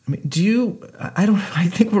 I mean, I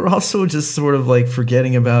think we're also just sort of like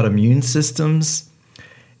forgetting about immune systems,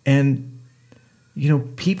 and,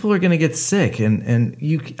 people are going to get sick, and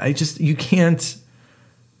you can't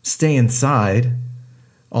stay inside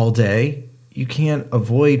all day. You can't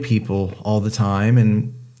avoid people all the time.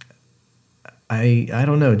 And I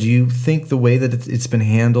don't know. Do you think the way that it's been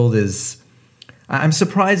handled is, I'm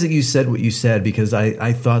surprised that you said what you said, because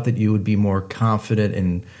I thought that you would be more confident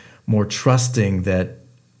and more trusting that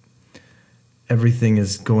everything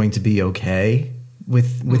is going to be okay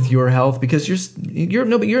with your health, because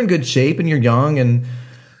you're in good shape and you're young, and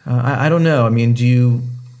I don't know. I mean,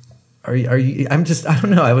 are you? I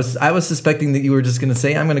don't know. I was suspecting that you were just going to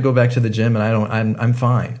say, I'm going to go back to the gym, and I'm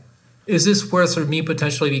fine. Is this worth sort of me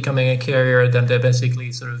potentially becoming a carrier that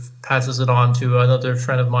basically sort of passes it on to another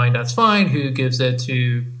friend of mine that's fine, who gives it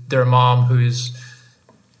to their mom who's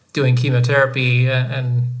doing chemotherapy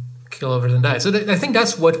and kill over and die? So I think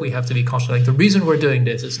that's what we have to be conscious. Like, the reason we're doing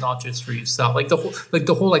this is not just for yourself. Like the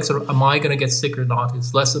whole sort of, am I going to get sick or not,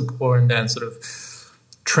 is less important than sort of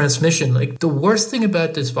transmission. Like, the worst thing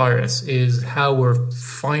about this virus is how we're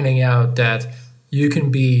finding out that you can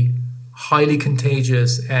be highly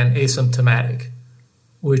contagious and asymptomatic,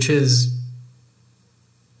 which is,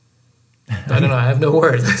 I don't know, I have no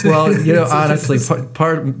words. Well, honestly,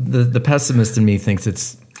 part the pessimist in me thinks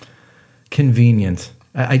it's convenient.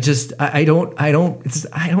 I don't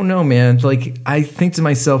know, man. Like, I think to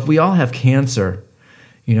myself, we all have cancer.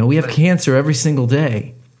 We have cancer every single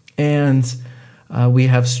day, and we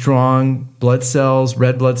have strong blood cells,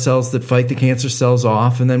 red blood cells that fight the cancer cells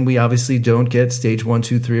off, and then we obviously don't get stage 1,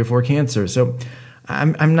 2, 3, or 4 cancer. So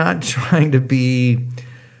I'm not trying to be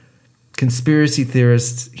conspiracy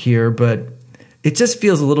theorist here, but it just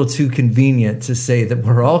feels a little too convenient to say that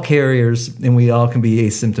we're all carriers and we all can be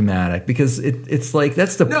asymptomatic, because it's like,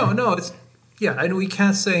 that's the... No, it's... Yeah, and we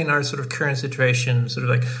can't say in our sort of current situation, sort of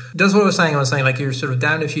like, that's what I was saying. I was saying, like, you're sort of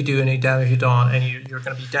damned if you do and you're damned if you don't, and you're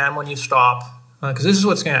going to be damned when you stop. Because this is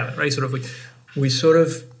what's going to happen, right? Sort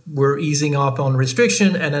of, we're easing up on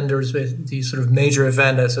restriction, and then there's the sort of major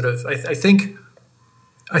event that sort of, I think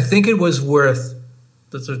it was worth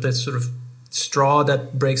that sort of straw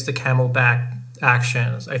that breaks the camel back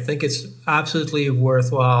actions. I think it's absolutely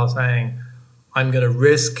worthwhile saying, I'm going to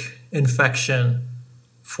risk infection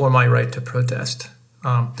for my right to protest.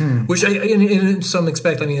 Which in some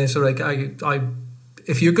respect, I mean, it's sort of like,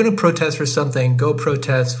 if you're going to protest for something, go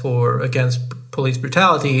protest against police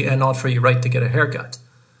brutality, and not for your right to get a haircut.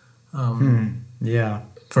 Yeah.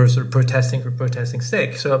 For sort of protesting for protesting's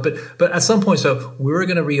sake. So, but at some point, so we're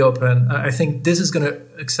going to reopen. I think this is going to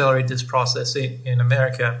accelerate this process in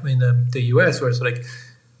America, in the US, where it's like,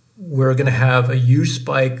 we're going to have a huge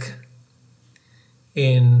spike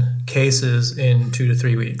in cases in 2 to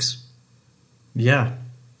 3 weeks. Yeah.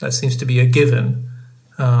 That seems to be a given.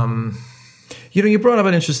 You brought up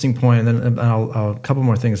an interesting point, and then I'll a couple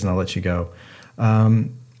more things, and I'll let you go.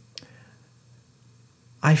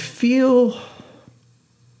 I feel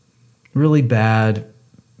really bad,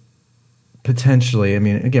 potentially. I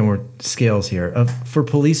mean, again, we're scales here, for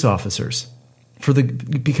police officers,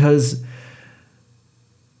 because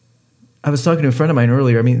I was talking to a friend of mine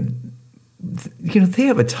earlier. I mean, they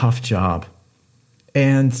have a tough job,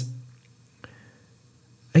 and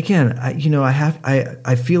again,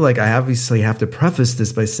 I feel like I obviously have to preface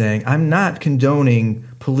this by saying I'm not condoning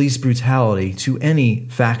police brutality to any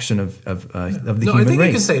faction of the human race. I think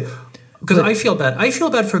you can say, because I feel bad. I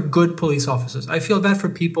feel bad for good police officers. I feel bad for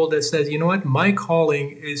people that said, you know what, my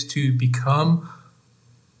calling is to become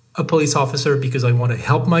a police officer because I want to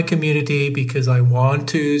help my community, because I want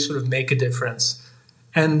to sort of make a difference.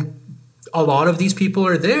 And a lot of these people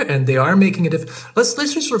are there, and they are making a difference. Let's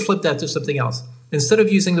just sort of flip that to something else. Instead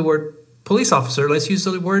of using the word police officer, let's use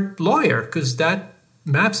the word lawyer, because that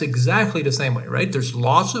maps exactly the same way, right? There's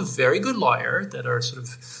lots of very good lawyers that are sort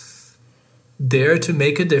of there to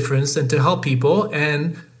make a difference and to help people.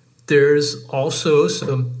 And there's also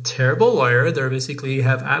some terrible lawyers that basically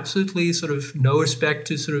have absolutely sort of no respect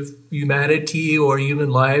to sort of humanity or human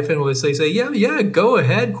life. And they say, yeah, go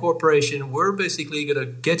ahead, corporation. We're basically going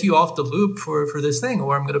to get you off the loop for this thing,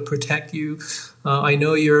 or I'm going to protect you. I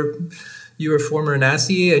know you're a former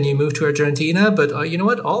Nazi and you moved to Argentina, but you know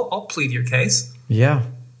what? I'll plead your case. Yeah,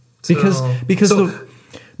 because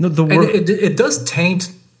the word, and it does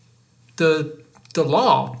taint the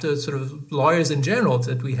law, the sort of lawyers in general,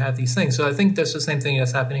 that we have these things. So I think that's the same thing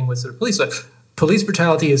that's happening with sort of police. So police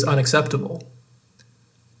brutality is unacceptable.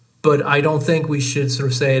 But I don't think we should sort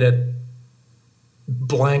of say that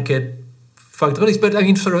blanket fuck the police. But I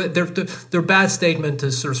mean, sort of, their bad statement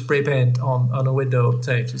to sort of spray paint on a window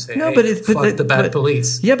tape to say, no, hey, fuck the bad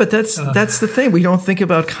police. Yeah, but that's the thing. We don't think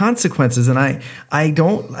about consequences, and I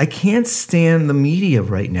can't stand the media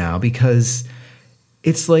right now because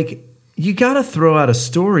it's like you got to throw out a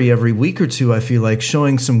story every week or two. I feel like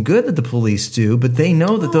showing some good that the police do, but they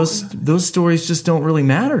know that those stories just don't really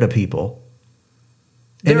matter to people.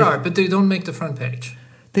 But they don't make the front page.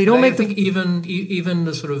 They don't make. I think even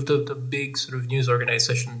the sort of the big sort of news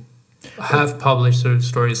organization have published sort of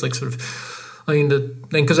stories like sort of. I mean,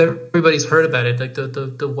 because everybody's heard about it, like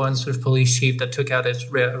the one sort of police chief that took out his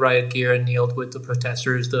riot gear and kneeled with the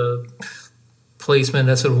protesters, the policeman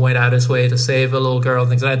that sort of went out his way to save a little girl, and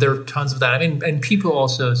things like that. There are tons of that. I mean, and people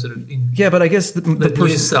also sort of but I guess the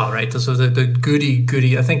news cell, right? So the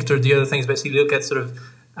goody. I think the other things basically look at sort of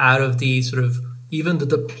out of the sort of even the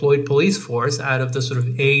deployed police force, out of the sort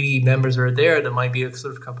of 80 members that are there might be a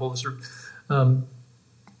sort of couple of sort of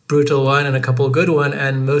brutal one and a couple of good one,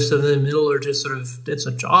 and most of them in the middle are just sort of, it's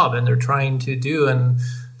a job and they're trying to do, and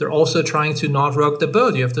they're also trying to not rock the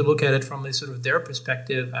boat. You have to look at it from a sort of their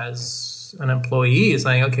perspective as an employee,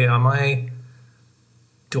 saying, okay,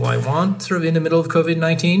 do I want sort of in the middle of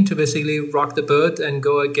COVID-19 to basically rock the boat and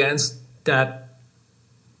go against that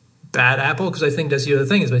bad apple? Because I think that's the other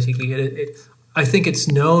thing is basically I think it's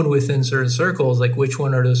known within certain circles, like which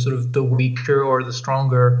one are the sort of the weaker or the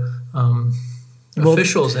stronger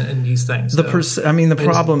officials in these things. The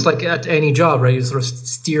problem... It's like at any job, right? You sort of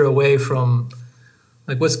steer away from,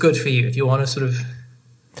 like, what's good for you. If you want to sort of...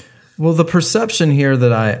 Well, the perception here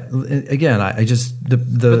that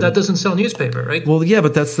But that doesn't sell newspaper, right? Well, yeah,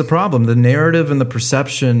 but that's the problem. The narrative and the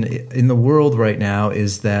perception in the world right now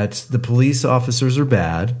is that the police officers are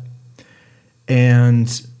bad,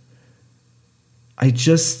 and I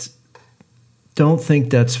just don't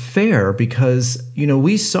think that's fair because,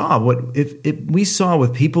 we saw we saw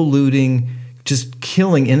with people looting, just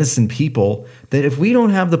killing innocent people, that if we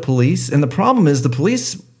don't have the police, and the problem is the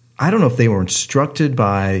police, I don't know if they were instructed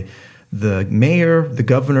by the mayor, the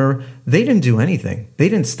governor, they didn't do anything. They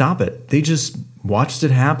didn't stop it. They just watched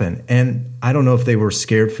it happen. And I don't know if they were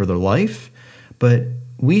scared for their life, but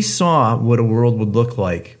we saw what a world would look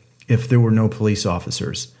like if there were no police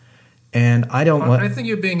officers. And I think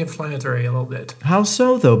you're being inflammatory a little bit. How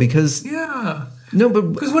so, though? Because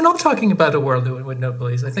because we're not talking about a world with no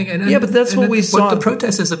police. I think, but that's what we saw. What the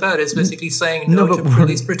protest is about is basically saying no to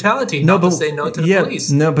police brutality, not to say no to the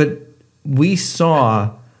police. No, but we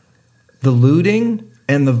saw the looting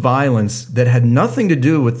and the violence that had nothing to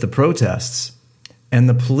do with the protests, and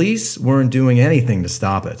the police weren't doing anything to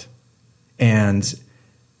stop it, and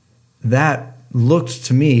that looked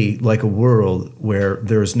to me like a world where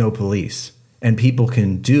there's no police and people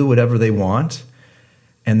can do whatever they want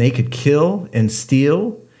and they could kill and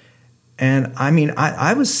steal. And I mean,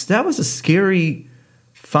 that was a scary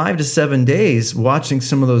 5 to 7 days watching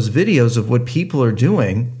some of those videos of what people are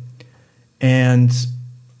doing. And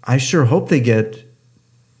I sure hope they get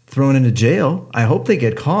thrown into jail. I hope they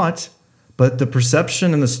get caught. But the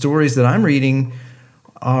perception and the stories that I'm reading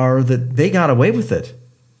are that they got away with it.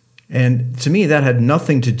 And to me, that had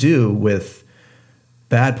nothing to do with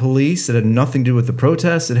bad police. It had nothing to do with the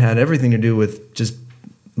protests. It had everything to do with just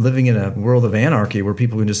living in a world of anarchy where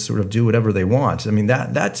people can just sort of do whatever they want. I mean,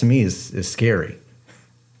 that to me is scary.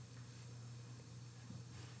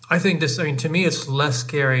 I think to me, it's less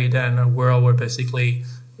scary than a world where basically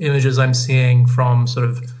images I'm seeing from sort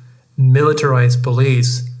of militarized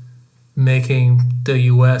police making the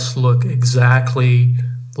U.S. look exactly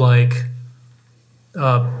like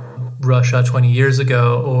Russia 20 years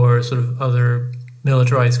ago or sort of other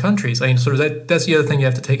militarized countries. I mean, sort of that's the other thing you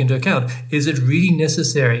have to take into account. Is it really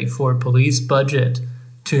necessary for a police budget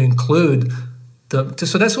to include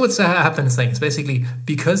so that's what's happened. It's basically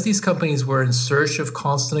because these companies were in search of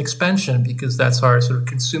constant expansion, because that's our sort of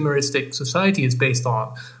consumeristic society is based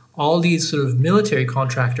on, all these sort of military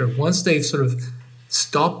contractors, once they've sort of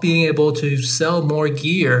stopped being able to sell more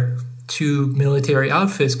gear to military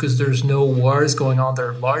outfits because there's no wars going on that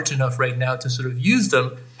are large enough right now to sort of use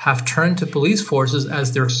them, have turned to police forces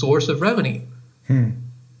as their source of revenue. I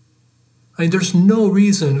mean, there's no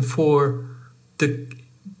reason for the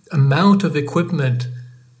amount of equipment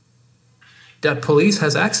that police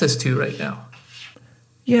has access to right now.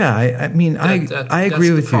 Yeah, I mean, I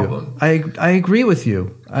agree with you. I agree with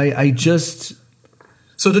you. I just...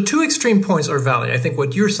 So the two extreme points are valid. I think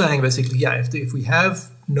what you're saying basically, if we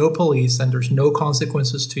have no police and there's no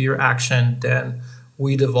consequences to your action, then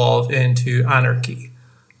we devolve into anarchy.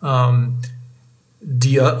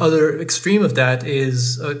 The other extreme of that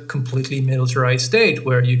is a completely militarized state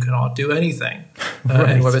where you cannot do anything.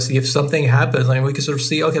 And where basically if something happens, I mean, we can sort of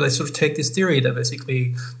see, okay, let's sort of take this theory that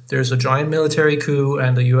basically there's a giant military coup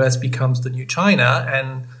and the US becomes the new China,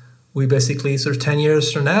 and we basically sort of 10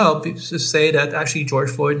 years from now say that actually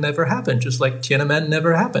George Floyd never happened, just like Tiananmen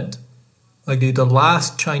never happened. Like the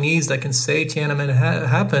last Chinese that can say Tiananmen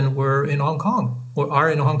happened were in Hong Kong, or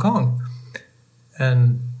are in Hong Kong.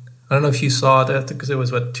 And I don't know if you saw that, because it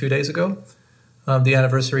was, 2 days ago? The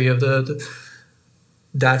anniversary of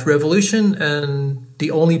that revolution. And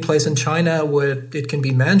the only place in China where it can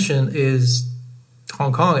be mentioned is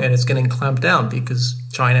Hong Kong, and it's getting clamped down because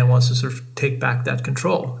China wants to sort of take back that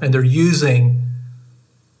control. And they're using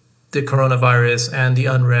the coronavirus and the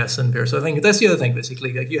unrest and fear. So I think that's the other thing,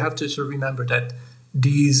 basically. Like, you have to sort of remember that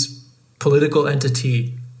these political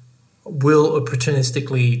entity will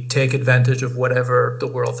opportunistically take advantage of whatever the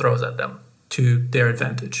world throws at them to their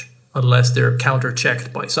advantage, unless they're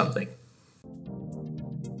counter-checked by something.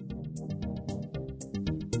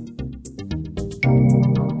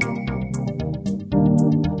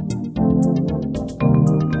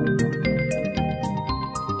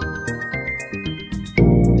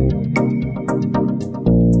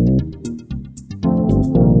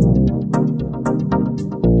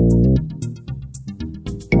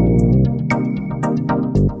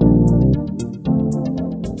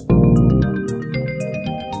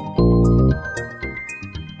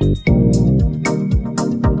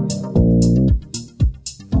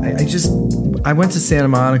 I went to Santa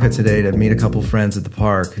Monica today to meet a couple friends at the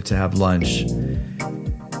park to have lunch.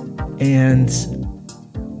 And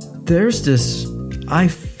there's this, I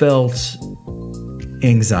felt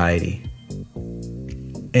anxiety.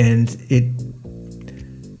 And it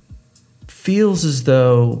feels as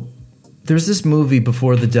though there's this movie,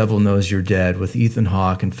 Before the Devil Knows You're Dead, with Ethan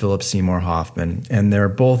Hawke and Philip Seymour Hoffman. And they're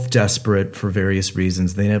both desperate for various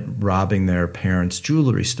reasons. They end up robbing their parents'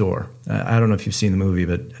 jewelry store. I don't know if you've seen the movie,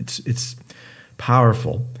 but it's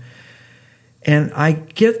powerful. And I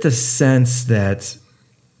get the sense that,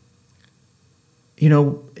 you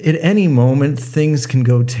know, at any moment, things can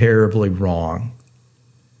go terribly wrong.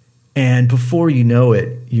 And before you know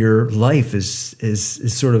it, your life is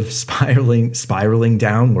sort of spiraling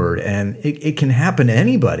downward, and it can happen to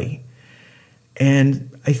anybody. And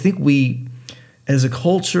I think we, as a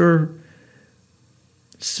culture,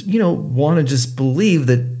 you know, want to just believe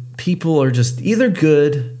that people are just either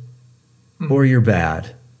good or you're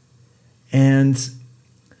bad. And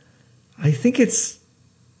I think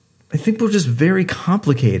we're just very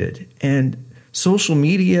complicated. And social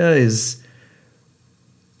media is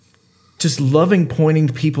just loving pointing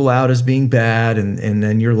people out as being bad, and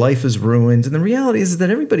then your life is ruined. And the reality is that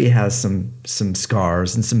everybody has some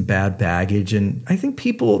scars and some bad baggage. And I think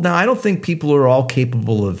I don't think people are all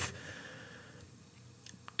capable of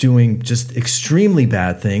doing just extremely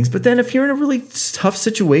bad things. But then if you're in a really tough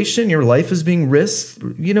situation, your life is being risked,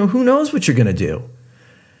 you know, who knows what you're going to do.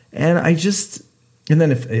 And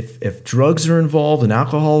then if drugs are involved and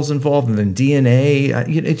alcohol is involved and then DNA,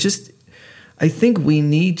 I think we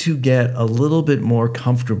need to get a little bit more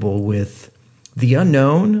comfortable with the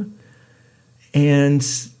unknown. And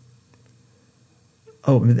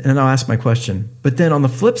I'll ask my question. But then on the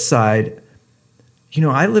flip side, you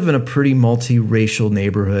know, I live in a pretty multiracial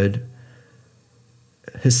neighborhood.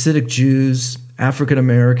 Hasidic Jews, African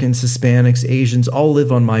Americans, Hispanics, Asians all live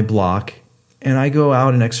on my block. And I go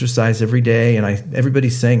out and exercise every day, and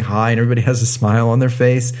everybody's saying hi, and everybody has a smile on their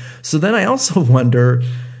face. So then I also wonder,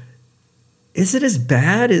 is it as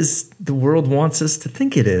bad as the world wants us to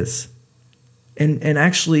think it is? And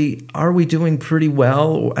actually, are we doing pretty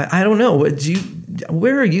well? I don't know.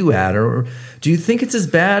 Where are you at? Or do you think it's as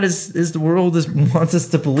bad as the world wants us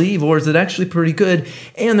to believe? Or is it actually pretty good?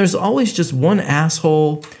 And there's always just one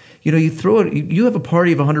asshole. You know, you have a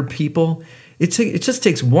party of 100 people. It just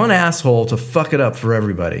takes one asshole to fuck it up for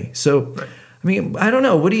everybody. So, right. I mean, I don't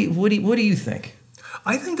know. What do you think?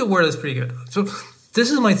 I think the world is pretty good. So this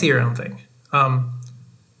is my theory on thing.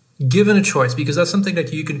 Given a choice, because that's something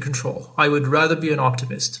that you can control, I would rather be an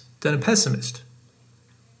optimist than a pessimist.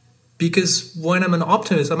 Because when I'm an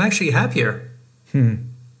optimist, I'm actually happier.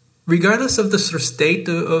 Regardless of the sort of state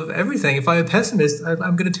of everything. If I'm a pessimist,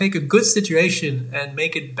 I'm going to take a good situation and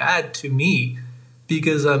make it bad to me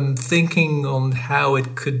because I'm thinking on how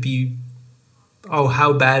it could be,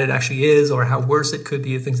 how bad it actually is, or how worse it could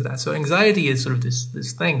be, and things like that. So anxiety is sort of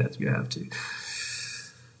this thing that you have to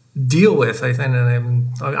deal with. I think,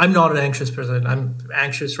 and I'm not an anxious person. I'm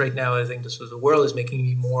anxious right now. I think the world is making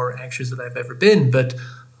me more anxious than I've ever been. But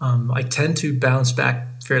I tend to bounce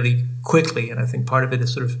back fairly quickly, and I think part of it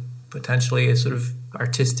is sort of potentially a sort of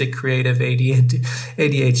artistic, creative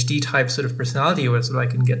ADHD type sort of personality, where sort of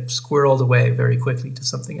I can get squirreled away very quickly to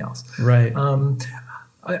something else. Right.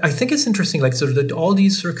 I think it's interesting, like sort of all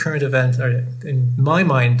these sort of current events are, in my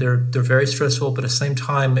mind, they're very stressful, but at the same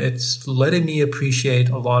time, it's letting me appreciate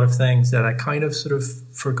a lot of things that I kind of sort of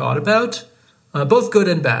forgot about, both good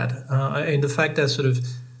and bad. And the fact that sort of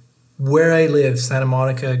where I live, Santa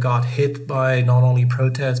Monica, got hit by not only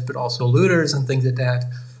protests, but also looters and things like that.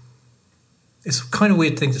 It's kind of a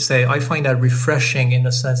weird thing to say. I find that refreshing in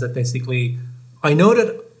the sense that basically I know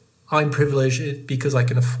that I'm privileged because I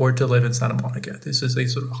can afford to live in Santa Monica. This is a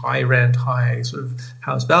sort of high rent, high sort of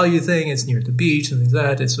house value thing. It's near the beach and things like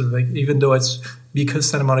that. It's sort of like, even though it's because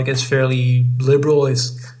Santa Monica is fairly liberal,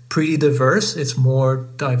 it's pretty diverse. It's more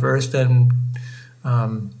diverse than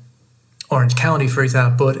Orange County, for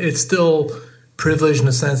example, but it's still privileged in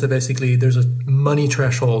the sense that basically there's a money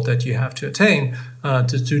threshold that you have to attain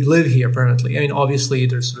to live here permanently. I mean, obviously,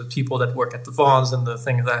 there's sort of people that work at the Vons and the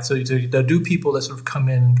thing of that. So there do people that sort of come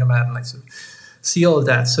in and come out and like sort of see all of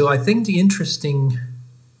that. So I think the interesting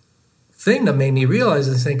thing that made me realize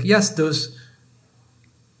is, think, yes, those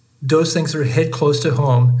things are hit close to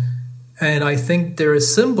home, and I think they're a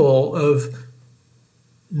symbol of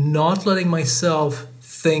not letting myself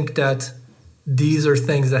think that these are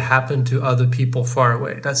things that happen to other people far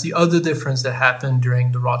away. That's the other difference that happened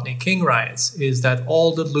during the Rodney King riots, is that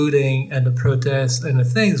all the looting and the protests and the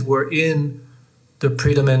things were in the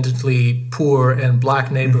predominantly poor and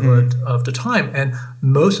black neighborhood of the time. And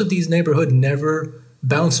most of these neighborhoods never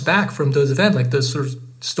bounced back from those events. Like those sort of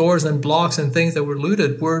stores and blocks and things that were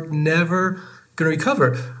looted were never going to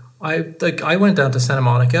recover. I went down to Santa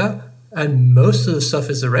Monica and most of the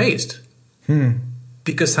stuff is erased.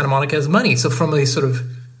 Because Santa Monica has money. So from a sort of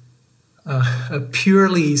a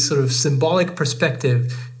purely sort of symbolic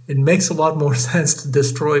perspective, it makes a lot more sense to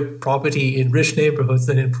destroy property in rich neighborhoods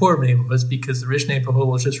than in poor neighborhoods, because the rich neighborhood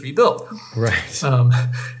will just rebuild. Right.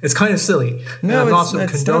 It's kind of silly. No, I'm it's not sort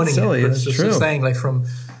of condoning not silly. it. But it's just true. Saying like from,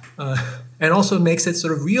 and also makes it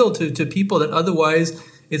sort of real to people that otherwise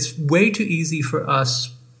it's way too easy for us,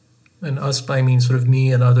 and us I mean sort of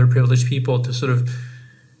me and other privileged people, to sort of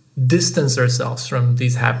distance ourselves from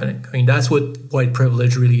these happening. I mean, that's what white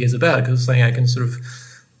privilege really is about, because saying I can sort of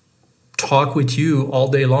talk with you all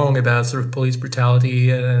day long about sort of police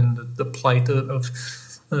brutality and the plight of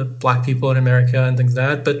black people in America and things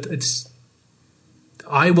like that, but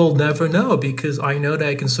I will never know, because I know that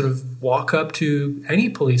I can sort of walk up to any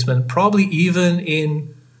policeman, probably even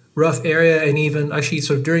in rough area, and even actually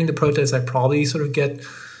sort of during the protests, I probably sort of get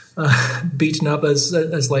beaten up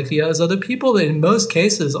as likely as other people. But in most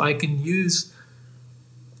cases, I can use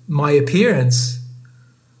my appearance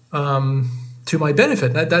to my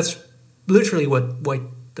benefit. That's literally what white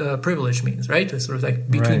privilege means, right? It's sort of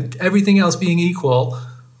like between everything else being equal,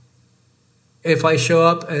 if I show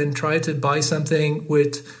up and try to buy something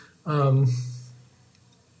with a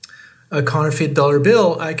counterfeit dollar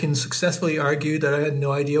bill, I can successfully argue that I had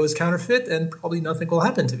no idea it was counterfeit, and probably nothing will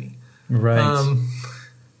happen to me. Right.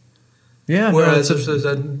 Whereas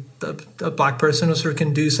a black person sort of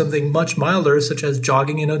can do something much milder, such as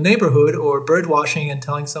jogging in a neighborhood or bird watching and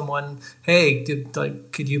telling someone, hey,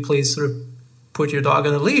 could you please sort of put your dog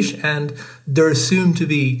on a leash? And they're assumed to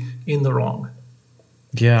be in the wrong.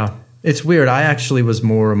 Yeah. It's weird. I actually was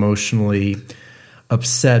more emotionally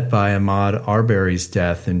upset by Ahmaud Arbery's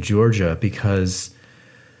death in Georgia because,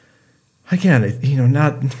 again,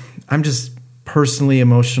 I'm just personally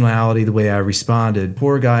emotionality the way I responded.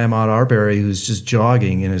 Poor guy Ahmaud Arbery, who's just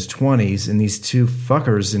jogging in his 20s, and these two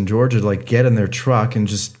fuckers in Georgia get in their truck and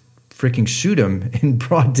just freaking shoot him in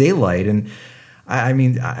broad daylight. And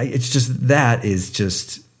it's just, that is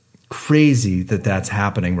just crazy that that's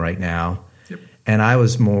happening right now. Yep. And I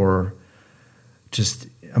was more just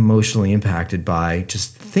emotionally impacted by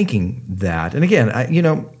just thinking that. And again,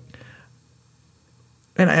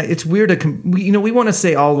 it's weird we want to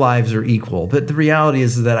say all lives are equal, but the reality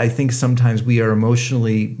is that I think sometimes we are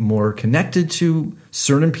emotionally more connected to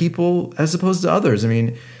certain people as opposed to others. I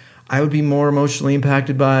mean, I would be more emotionally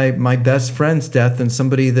impacted by my best friend's death than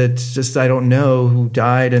somebody that just I don't know who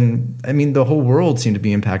died. And I mean, the whole world seemed to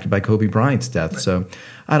be impacted by Kobe Bryant's death. Right. So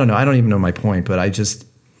I don't know. I don't even know my point, but these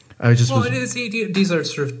are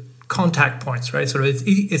sort of contact points, right? Sort of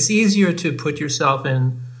it's easier to put yourself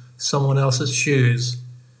in someone else's shoes.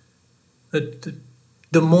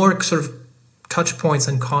 The more sort of touch points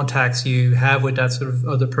and contacts you have with that sort of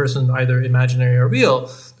other person, either imaginary or real,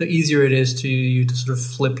 the easier it is to you to sort of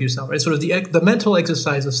flip yourself. Right? Sort of the mental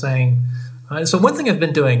exercise of saying. So one thing I've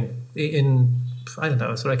been doing in I don't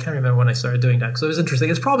know. So I can't remember when I started doing that because it was interesting.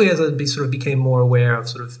 It's probably as I sort of became more aware of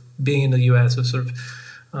sort of being in the U.S.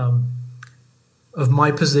 Of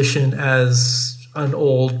my position as an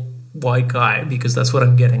old white guy, because that's what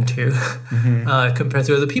I'm getting to, compared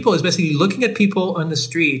to other people, is basically looking at people on the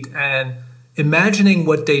street and imagining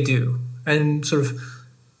what they do, and sort of,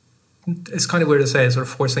 it's kind of weird to say, sort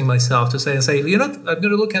of forcing myself to say, you know, I'm going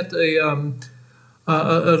to look at a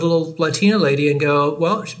little Latina lady and go,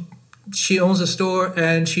 well, she owns a store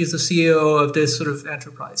and she's the CEO of this sort of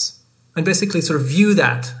enterprise. And basically sort of view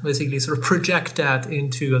that, basically sort of project that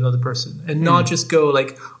into another person, and not just go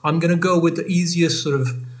like, I'm going to go with the easiest sort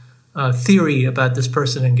of theory about this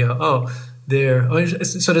person and go,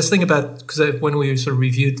 so this thing about, because when we sort of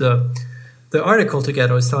reviewed the article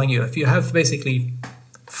together, I was telling you, if you have basically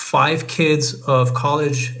 5 kids of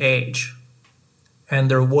college age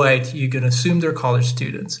and they're white, you can assume they're college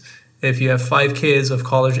students. If you have 5 kids of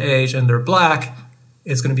college age and they're black,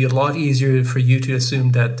 it's going to be a lot easier for you to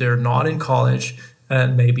assume that they're not in college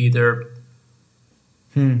and maybe they're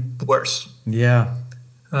worse. Yeah.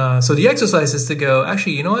 So the exercise is to go,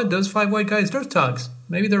 actually, you know what? Those 5 white guys, they're thugs.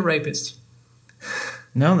 Maybe they're rapists.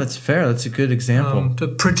 No, that's fair. That's a good example. To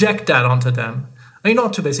project that onto them. I mean,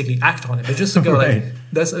 not to basically act on it, but just to go right.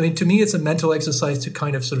 To me, it's a mental exercise to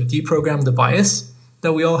kind of sort of deprogram the bias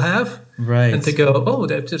that we all have. Right. And to go,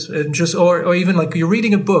 or even like you're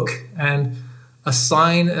reading a book and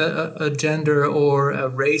assign a gender or a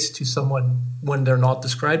race to someone when they're not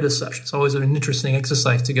described as such. It's always an interesting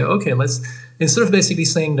exercise to go, okay, let's, instead of basically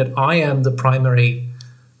saying that I am the primary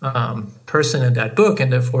person in that book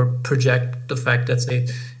and therefore project the fact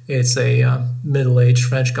that it's a middle-aged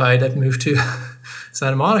French guy that moved to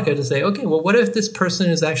Santa Monica, to say, okay, well, what if this person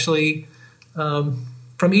is actually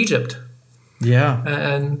from Egypt? Yeah.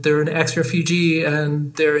 And they're an ex-refugee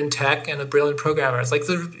and they're in tech and a brilliant programmer. It's like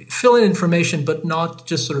they're filling information, but not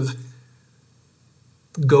just sort of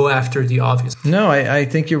go after the obvious. No, I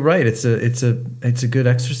think you're right. It's a good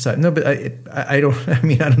exercise. No, but I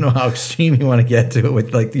don't know how extreme you want to get to it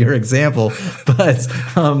with like your example, but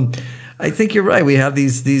I think you're right. We have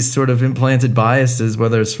these sort of implanted biases,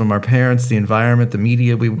 whether it's from our parents, the environment, the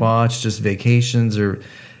media we watch, just vacations, or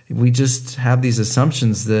we just have these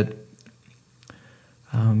assumptions that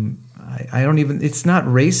I don't even, it's not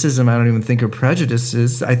racism, I don't even think, or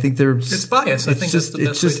prejudices. I think it's bias. I think that's the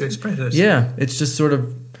best way to express this. Yeah, it's just sort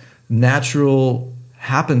of natural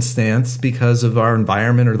happenstance because of our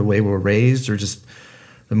environment or the way we're raised or just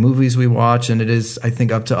the movies we watch. And it is, I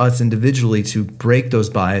think, up to us individually to break those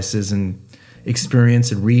biases and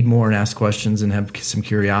experience and read more and ask questions and have some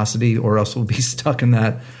curiosity, or else we'll be stuck in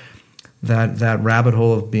that rabbit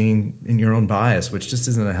hole of being in your own bias, which just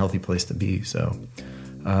isn't a healthy place to be. So,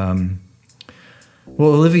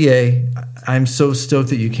 well, Olivier, I'm so stoked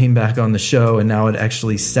that you came back on the show, and now it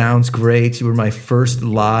actually sounds great. You were my first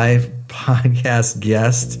live podcast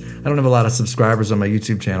guest. I don't have a lot of subscribers on my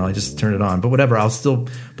YouTube channel. I just turned it on, but whatever. I'll still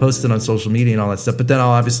post it on social media and all that stuff. But then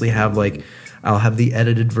I'll obviously have I'll have the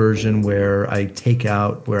edited version where I take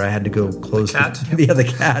out where I had to go close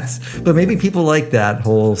the cats. But maybe people like that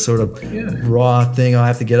whole sort of raw thing. I'll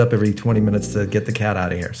have to get up every 20 minutes to get the cat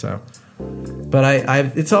out of here. So, but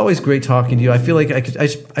it's always great talking to you. I feel like I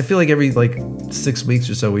feel like every 6 weeks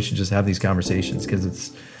or so we should just have these conversations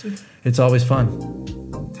because it's always fun.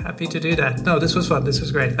 Happy to do that. No, this was fun. This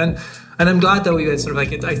was great, and I'm glad that we had sort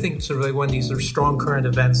of I think sort of when these sort of strong current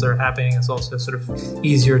events are happening, it's also sort of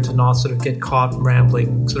easier to not sort of get caught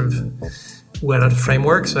rambling sort of without a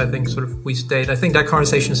framework. So I think sort of I think that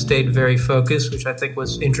conversation stayed very focused, which I think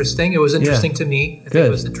was interesting. It was interesting to me. I think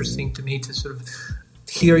it was interesting to me to sort of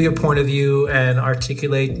hear your point of view and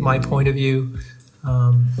articulate my point of view.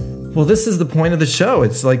 Well, this is the point of the show.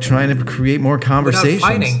 It's like trying to create more conversations.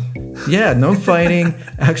 Without fighting. Yeah, no fighting,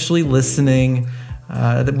 actually listening.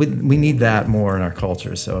 We need that more in our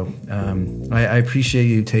culture. So I appreciate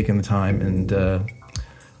you taking the time, and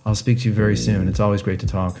I'll speak to you very soon. It's always great to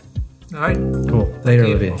talk. All right. Cool. Later,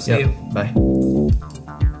 Olivier. See you. Bye.